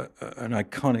an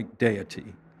iconic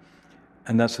deity,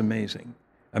 and that's amazing,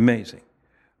 amazing.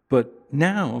 But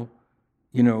now,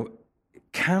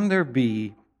 can there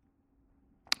be,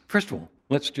 first of all,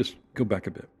 let's just go back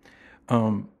a bit.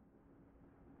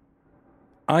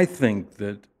 I think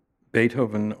that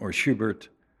Beethoven or Schubert,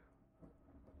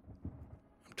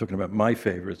 I'm talking about my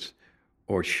favorites,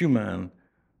 or Schumann,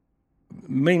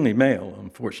 mainly male,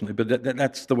 unfortunately, but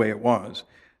that's the way it was,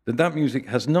 that music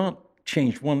has not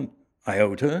changed one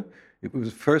iota. It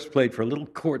was first played for a little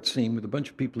court scene with a bunch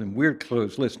of people in weird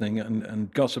clothes listening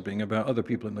and gossiping about other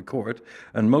people in the court,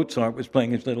 and Mozart was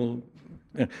playing his little...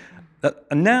 and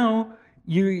now...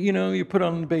 You put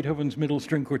on Beethoven's middle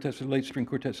string quartets or late string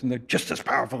quartets, and they're just as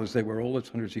powerful as they were all those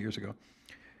hundreds of years ago.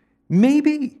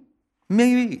 Maybe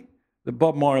that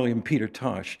Bob Marley and Peter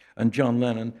Tosh and John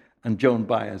Lennon and Joan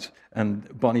Baez and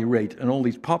Bonnie Raitt and all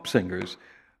these pop singers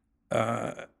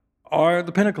are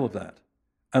the pinnacle of that.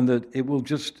 And that it will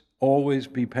just always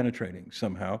be penetrating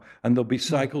somehow, and there'll be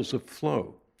cycles of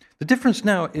flow. The difference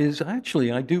now is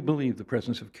actually, I do believe, the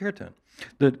presence of kirtan.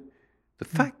 That the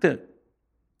fact that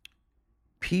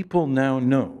people now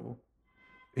know,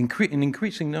 in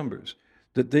increasing numbers,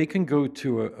 that they can go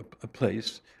to a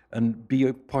place and be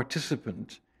a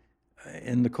participant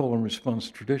in the call and response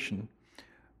tradition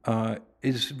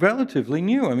is relatively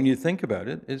new. I mean, you think about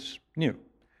it, it's new.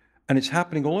 And it's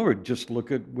happening all over. Just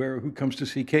look at who comes to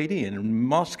see Katie in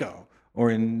Moscow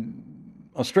or in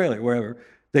Australia, wherever.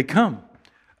 They come.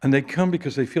 And they come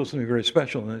because they feel something very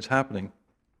special and it's happening.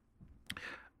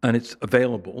 And it's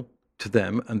available to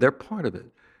them and they're part of it.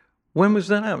 When was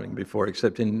that happening before,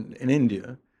 except in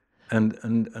India? And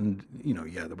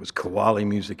there was Qawwali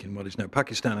music in what is now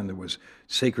Pakistan, and there was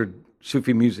sacred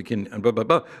Sufi music and blah, blah,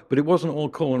 blah. But it wasn't all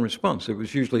call and response. It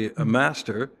was usually a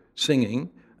master singing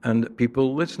and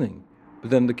people listening. But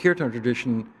then the kirtan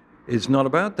tradition is not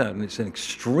about that, and it's an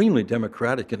extremely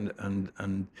democratic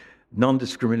and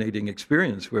non-discriminating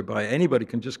experience whereby anybody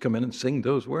can just come in and sing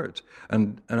those words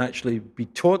and actually be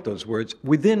taught those words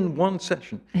within one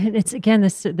session. And it's again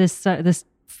this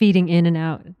feeding in and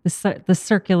out, the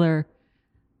circular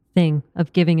thing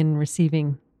of giving and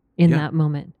receiving in that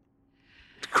moment.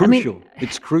 It's crucial. I mean,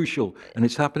 it's crucial, and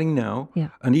it's happening now. Yeah.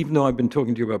 And even though I've been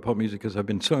talking to you about pop music because I've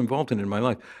been so involved in it in my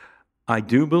life, I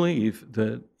do believe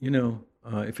that,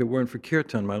 if it weren't for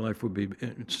kirtan, my life would be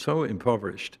so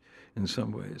impoverished in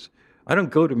some ways. I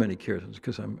don't go to many kirtans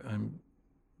because I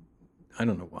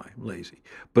don't know why, I'm lazy.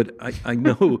 But I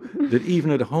know that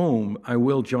even at home, I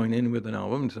will join in with an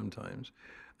album sometimes,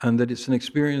 and that it's an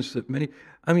experience that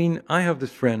I have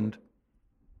this friend,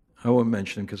 I won't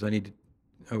mention him because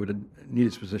I would need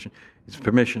his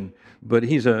permission, but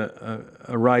he's a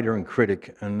writer and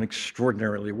critic and an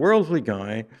extraordinarily worldly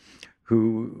guy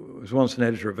who was once an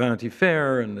editor of Vanity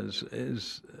Fair and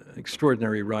is an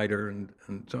extraordinary writer and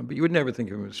so on. But you would never think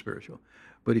of him as spiritual.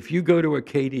 But if you go to a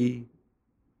Katie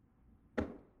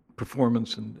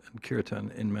performance and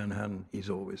kirtan in Manhattan, he's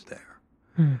always there.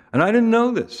 And I didn't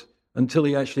know this until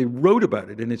he actually wrote about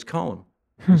it in his column.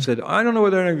 He said, I don't know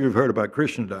whether any of you have heard about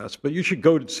Krishna Das, but you should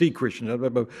go to see Krishna.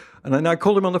 And then I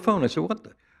called him on the phone. I said, what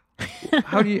the?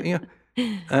 How do you?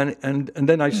 And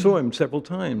then I saw him several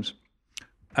times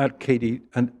at Katie.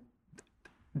 And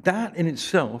that in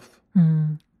itself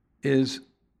is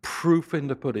proof in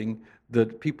the pudding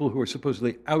that people who are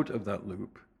supposedly out of that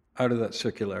loop, out of that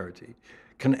circularity,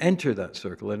 can enter that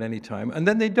circle at any time. And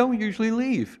then they don't usually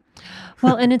leave.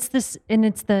 Well, and it's this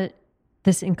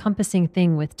encompassing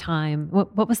thing with time.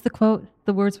 What was the quote,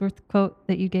 the Wordsworth quote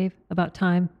that you gave about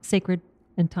time, sacred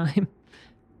and time?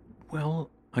 Well,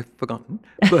 I've forgotten.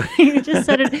 But You just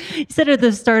said it. You said it at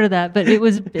the start of that, but it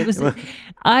was.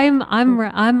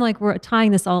 I'm like we're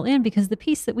tying this all in because the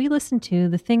piece that we listened to,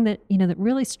 the thing that that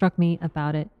really struck me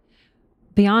about it,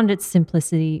 beyond its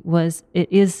simplicity, was it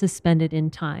is suspended in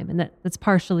time, and that's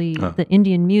partially the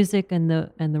Indian music and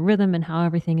the rhythm and how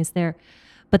everything is there,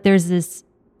 but there's this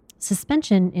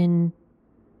suspension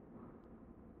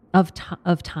of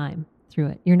time through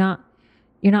it. You're not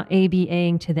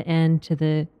ABAing to the end, to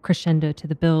the crescendo, to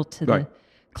the build, to the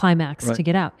climax to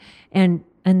get out. And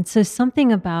so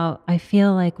something about, I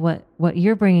feel like what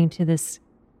you're bringing to this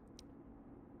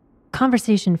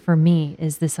conversation for me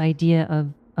is this idea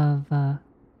of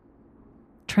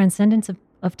transcendence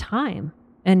of time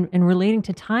and relating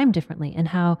to time differently, and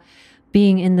how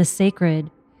being in the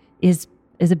sacred is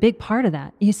a big part of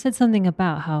that. You said something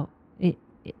about how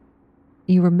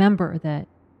you remember that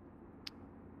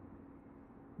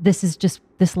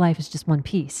this life is just one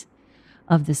piece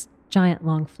of this giant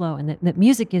long flow, and that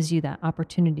music gives you that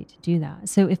opportunity to do that.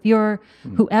 So if you're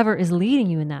whoever is leading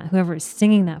you in that, whoever is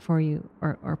singing that for you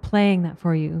or playing that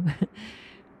for you,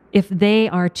 if they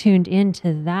are tuned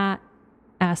into that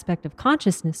aspect of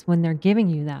consciousness when they're giving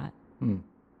you that.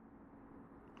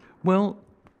 Well,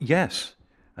 yes.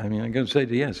 I mean, I'm going to say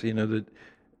yes, that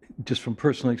just from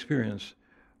personal experience,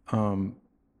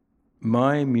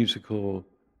 my musical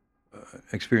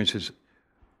experiences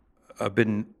have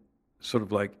been sort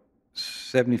of like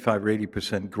 75 or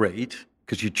 80% great,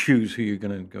 because you choose who you're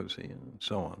going to go see and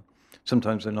so on.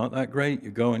 Sometimes they're not that great.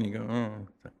 You go and you go,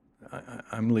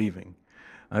 I'm leaving.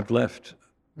 I've left,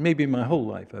 maybe my whole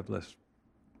life, I've left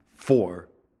 4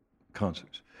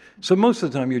 concerts. So most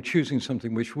of the time you're choosing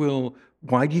something which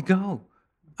why do you go?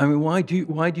 I mean, why do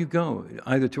you go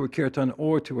either to a kirtan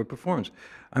or to a performance?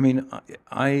 I mean,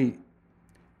 I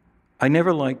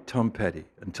never liked Tom Petty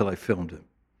until I filmed him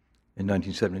in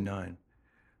 1979.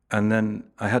 And then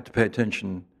I had to pay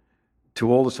attention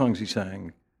to all the songs he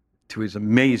sang, to his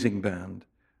amazing band,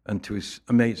 and to his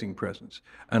amazing presence.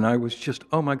 And I was just,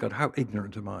 oh my God, how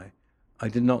ignorant am I? I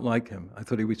did not like him. I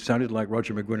thought he sounded like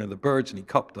Roger McGuinn of the Byrds, and he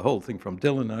copied the whole thing from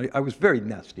Dylan. I was very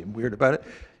nasty and weird about it.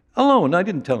 Alone, I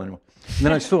didn't tell anyone. And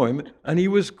then I saw him, and he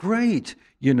was great,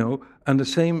 you know. And the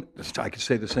same, I could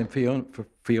say the same for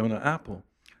Fiona Apple.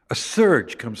 A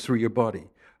surge comes through your body,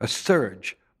 a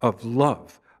surge of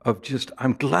love, of just,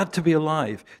 I'm glad to be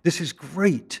alive. This is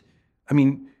great. I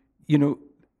mean, you know,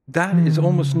 that is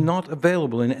almost not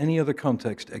available in any other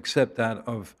context except that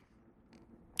of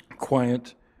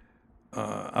quiet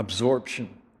absorption,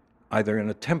 either in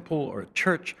a temple or a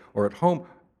church or at home.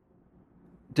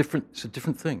 It's a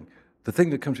different thing. The thing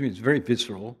that comes to me is very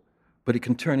visceral, but it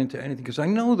can turn into anything. Because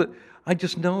I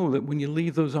just know that when you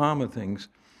leave those Alma things,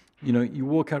 you know, you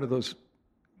walk out of those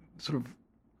sort of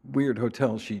weird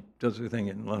hotels. She does her thing,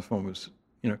 and the last one was,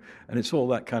 you know, and it's all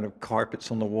that kind of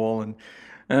carpets on the wall and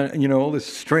you know, all this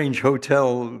strange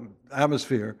hotel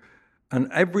atmosphere. And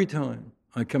every time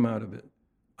I come out of it,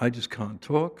 I just can't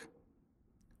talk.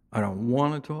 I don't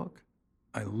want to talk.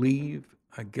 I leave.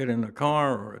 I get in a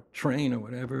car or a train or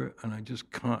whatever, and I just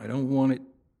can't. I don't want it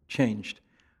changed.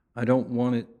 I don't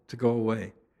want it to go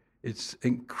away. It's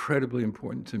incredibly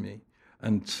important to me.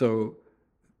 And so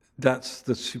that's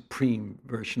the supreme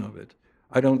version of it.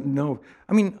 I don't know.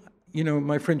 I mean, you know,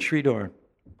 my friend Sridhar,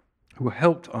 who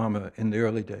helped Alma in the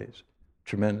early days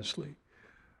tremendously,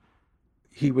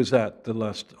 he was at the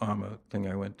last Alma thing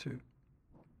I went to.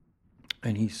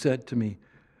 And he said to me,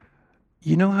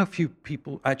 you know how few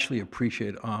people actually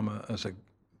appreciate Alma as a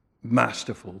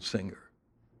masterful singer?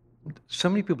 So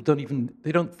many people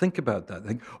they don't think about that. They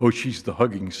think, oh, she's the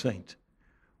hugging saint.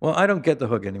 Well, I don't get the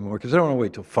hug anymore because I don't want to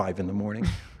wait till 5 a.m.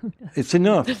 It's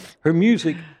enough. Her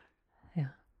music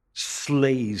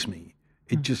slays me.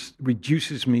 It just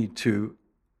reduces me to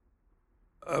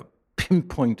a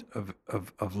pinpoint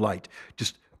of light.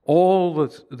 Just all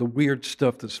the weird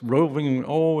stuff that's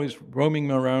always roaming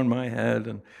around my head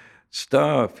and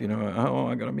stuff, you know, oh,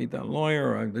 I got to meet that lawyer,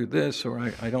 or I do this, or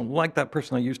I don't like that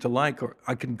person I used to like, or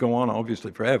I can go on,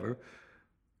 obviously, forever.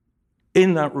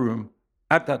 In that room,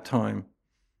 at that time,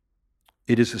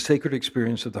 it is a sacred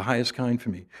experience of the highest kind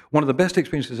for me. One of the best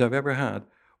experiences I've ever had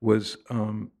was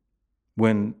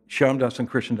when Shyam Das and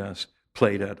Krishna Das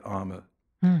played at Alma,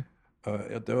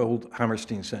 at the old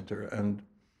Hammerstein Center. And,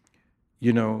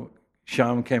 you know,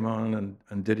 Shyam came on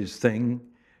and did his thing,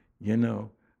 you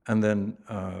know, and then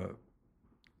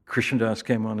Krishna Das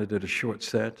came on and did a short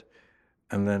set,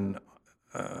 and then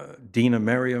Dina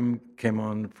Merriam came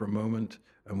on for a moment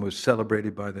and was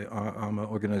celebrated by the Alma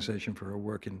organization for her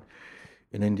work in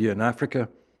India and Africa,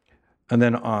 and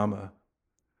then Alma.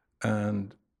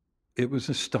 And it was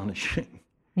astonishing.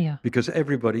 Yeah. Because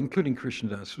everybody, including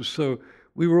Krishna Das,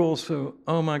 we were all so,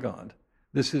 oh my God,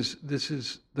 this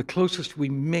is the closest we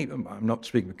may, I'm not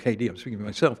speaking of KD, I'm speaking of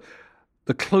myself,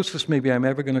 the closest maybe I'm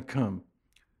ever going to come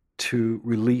to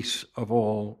release of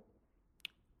all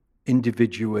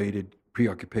individuated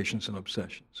preoccupations and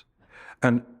obsessions.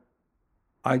 And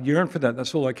I yearn for that.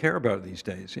 That's all I care about these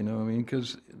days, you know what I mean?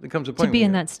 Because there comes a point to be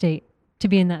in that state. To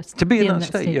be in that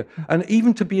state, yeah. And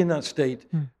even to be in that state,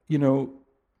 you know,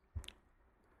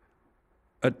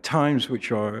 at times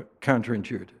which are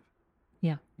counterintuitive.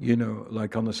 Yeah. You know,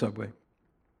 like on the subway.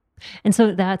 And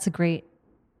so that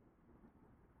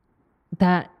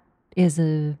is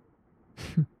an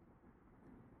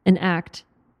act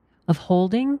of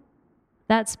holding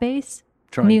that space.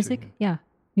 Music. Yeah.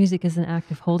 Music is an act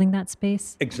of holding that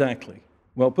space. Exactly.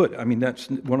 Well put. I mean, that's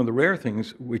one of the rare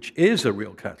things which is a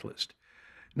real catalyst.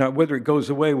 Now, whether it goes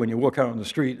away when you walk out on the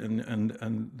street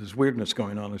and there's weirdness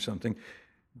going on or something,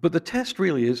 but the test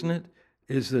really, isn't it,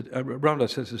 is that Ram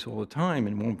Dass says this all the time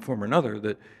in one form or another,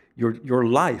 that your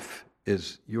life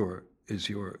is your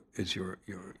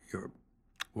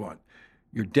what?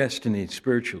 Your destiny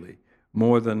spiritually,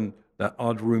 more than that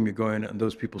odd room you go in and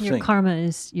those people sing. Your karma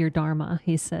is your dharma,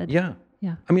 he said. Yeah.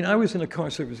 Yeah. I mean, I was in a car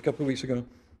service a couple of weeks ago,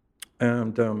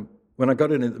 and when I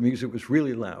got in it, the music was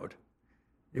really loud.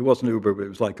 It wasn't Uber, but it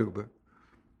was like Uber.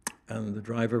 And the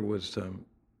driver was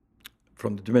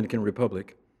from the Dominican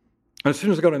Republic. And as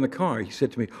soon as I got in the car, he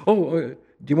said to me, oh, do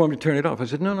you want me to turn it off? I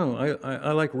said, no,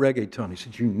 I like reggaeton. He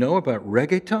said, you know about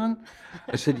reggaeton?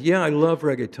 I said, yeah, I love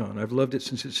reggaeton. I've loved it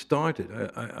since it started.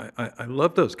 I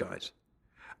love those guys.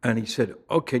 And he said,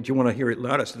 okay, do you want to hear it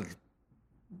loud? I said,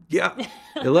 yeah,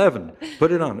 11,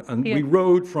 put it on. And we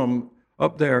rode from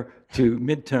up there to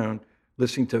Midtown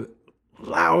listening to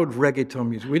loud reggaeton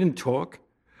music. We didn't talk.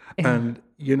 And,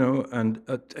 you know, and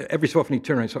every so often he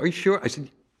turned around and said, are you sure? I said,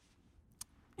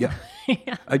 yeah.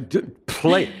 I did.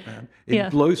 play it, man. It Yeah.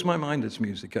 blows my mind, this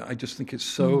music. I just think it's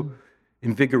so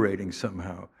invigorating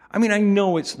somehow. I mean, I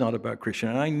know it's not about Christian,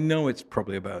 and I know it's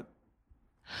probably about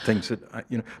things that,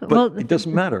 but it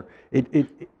doesn't matter.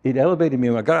 It elevated me.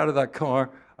 When I got out of that car,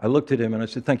 I looked at him and I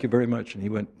said, "Thank you very much." And he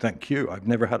went, "Thank you. I've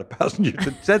never had a passenger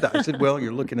that said that." I said, "Well,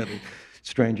 you're looking at a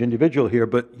strange individual here,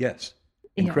 but yes,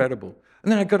 incredible." Yeah.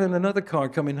 And then I got in another car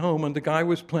coming home, and the guy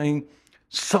was playing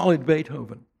solid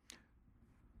Beethoven.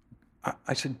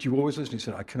 I said, "Do you always listen?" He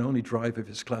said, "I can only drive if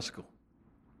it's classical.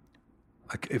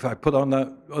 If I put on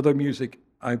that other music,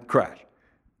 I crash."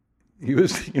 He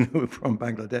was, from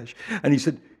Bangladesh. And he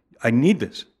said, "I need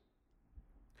this."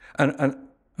 And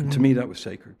to me, that was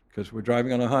sacred, because we're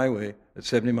driving on a highway at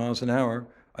 70 miles an hour.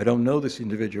 I don't know this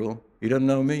individual. He doesn't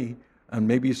know me. And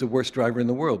maybe he's the worst driver in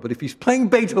the world. But if he's playing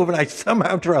Beethoven, I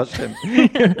somehow trust him.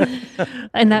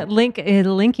 And that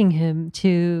linking him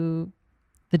to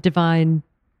the divine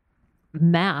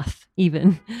math,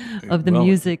 even, of the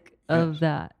music of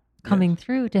that coming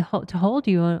through to hold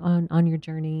you on your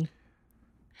journey.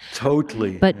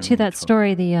 Totally. But to that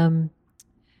story,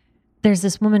 there's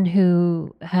this woman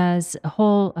who has a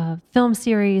whole film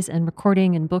series and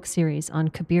recording and book series on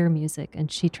Kabir music,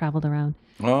 and she traveled around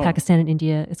Pakistan and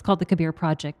India. It's called the Kabir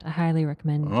Project. I highly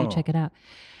recommend you check it out.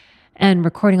 And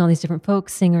recording all these different folk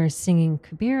singers singing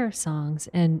Kabir songs,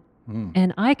 and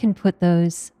I can put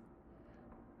those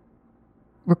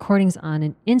recordings on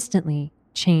and instantly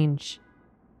change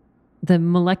the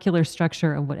molecular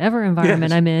structure of whatever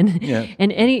environment I'm in,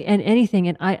 and anything.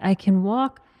 And I can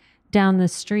walk down the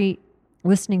street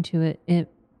listening to it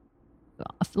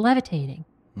levitating,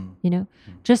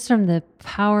 just from the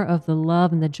power of the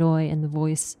love and the joy and the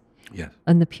voice,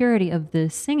 and the purity of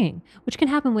the singing, which can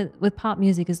happen with pop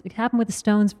music. It can happen with the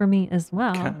Stones for me as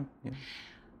well.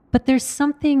 But there's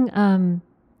something.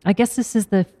 I guess this is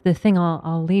the thing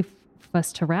I'll leave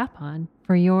us to wrap on,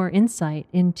 for your insight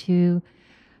into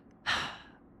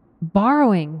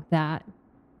borrowing that.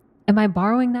 Am I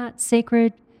borrowing that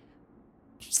sacred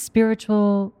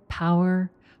spiritual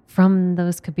power from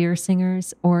those Kabir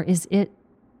singers, or is it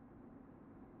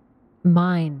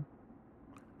mine?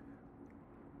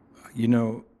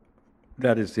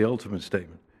 That is the ultimate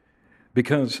statement,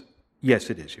 because yes,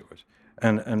 it is yours.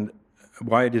 And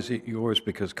why is it yours?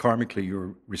 Because karmically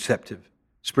you're receptive,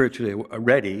 spiritually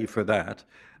ready for that,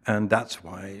 and that's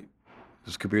why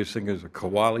those Kabir singers or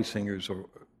Qawwali singers or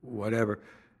whatever,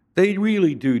 they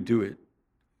really do it,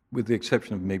 with the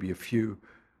exception of maybe a few,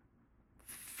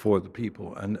 for the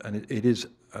people. And it is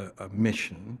a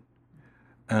mission.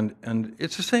 And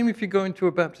it's the same if you go into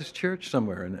a Baptist church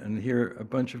somewhere and hear a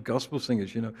bunch of gospel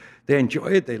singers. They enjoy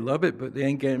it, they love it, but they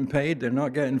ain't getting paid, they're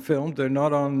not getting filmed, they're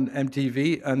not on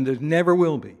MTV, and there never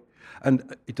will be.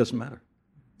 And it doesn't matter.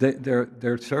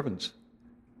 They're servants.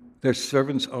 They're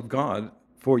servants of God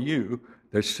for you.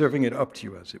 They're serving it up to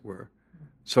you, as it were.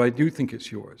 So I do think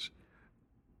it's yours.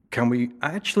 Can we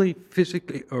actually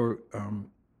physically, or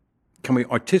can we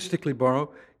artistically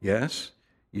borrow? Yes,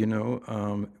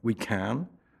 we can.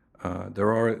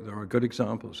 There are good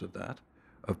examples of that,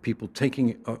 of people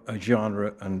taking a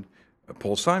genre, and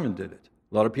Paul Simon did it.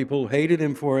 A lot of people hated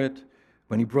him for it.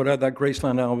 When he brought out that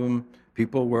Graceland album,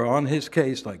 people were on his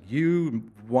case, like,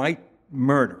 "You white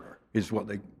murderer," is what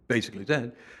they basically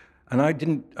said. And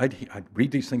I'd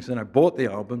read these things, and I bought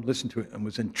the album, listened to it, and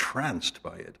was entranced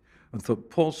by it. And thought,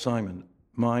 Paul Simon,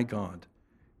 my God,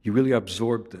 you really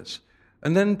absorbed this.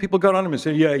 And then people got on him and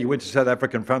said, "Yeah, you went to South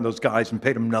Africa and found those guys and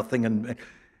paid them nothing." And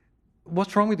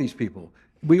what's wrong with these people?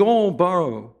 We all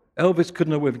borrow. Elvis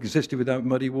couldn't have existed without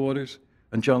Muddy Waters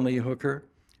and John Lee Hooker,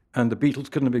 and the Beatles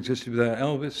couldn't have existed without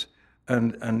Elvis,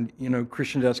 and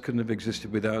Christian Das couldn't have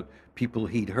existed without people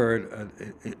he'd heard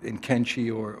in Kenchi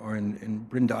or in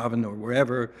Brindavan or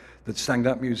wherever that sang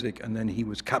that music, and then he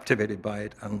was captivated by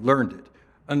it and learned it.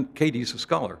 And Katie's a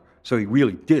scholar, so he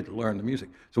really did learn the music.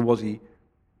 So was he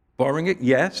borrowing it?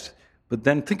 Yes, but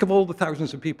then think of all the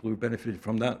thousands of people who benefited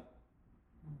from that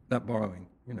borrowing.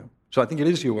 So I think it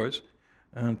is yours,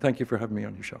 and thank you for having me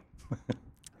on your show.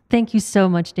 Thank you so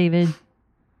much, David.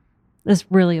 It's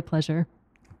really a pleasure.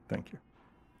 Thank you.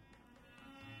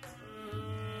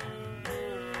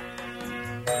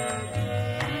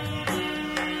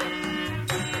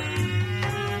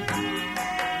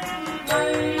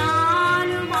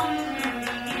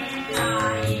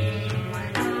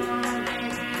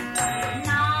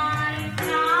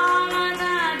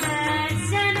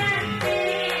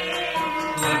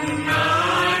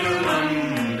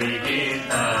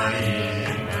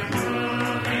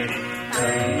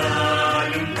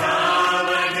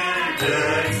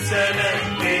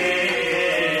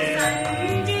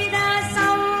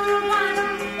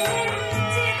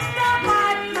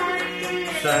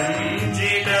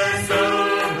 സഞ്ചിത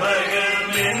സൗഭഗമെഞ്ചിത്ത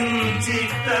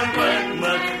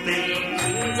പത്മത്തിൽ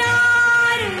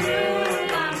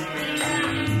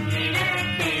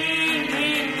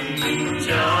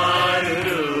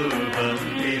ചാരുരൂപം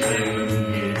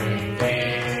വിളങ്ങിടട്ടെ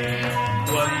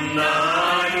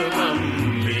വന്നാലും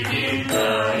അമ്പികെ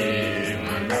തായേ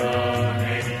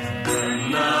മനോഹരി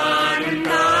വന്നാലും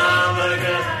താവക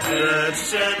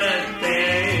ദർശനത്തെ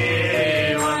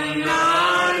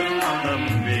വന്നാലും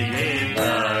അമ്പികെ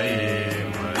തായേ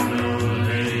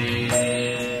മനോഹരി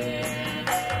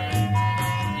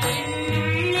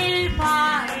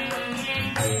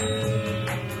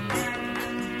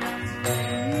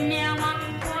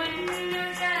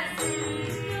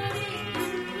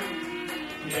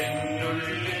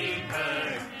എന്നുള്ളിൽ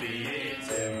ഭക്തിയെ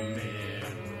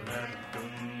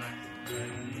ചെമ്മേറുണർത്തുന്ന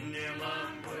ധന്യമാം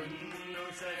പൊന്നു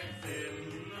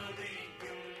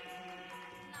സത്യമുദിക്കും.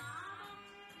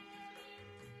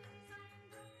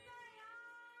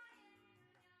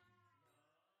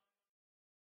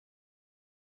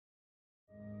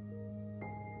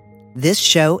 This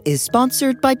show is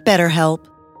sponsored by BetterHelp.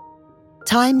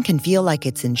 Time can feel like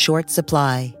it's in short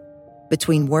supply.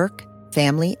 Between work,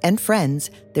 family, and friends,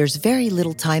 there's very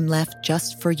little time left just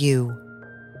for you.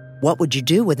 What would you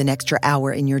do with an extra hour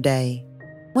in your day?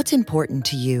 What's important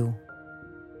to you?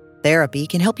 Therapy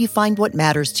can help you find what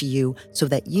matters to you so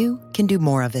that you can do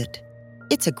more of it.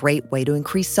 It's a great way to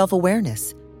increase self-awareness,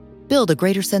 build a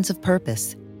greater sense of purpose,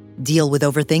 deal with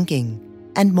overthinking,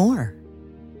 and more.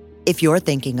 If you're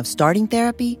thinking of starting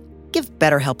therapy, give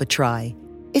BetterHelp a try.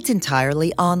 It's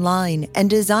entirely online and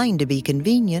designed to be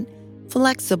convenient,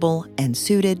 flexible, and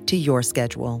suited to your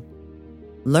schedule.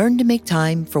 Learn to make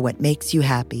time for what makes you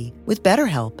happy with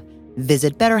BetterHelp.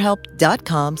 Visit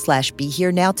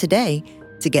BetterHelp.com/BeHereNow today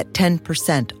to get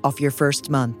 10% off your first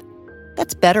month.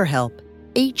 That's BetterHelp,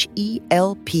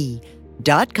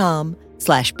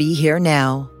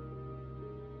 HELP.com/BeHereNow.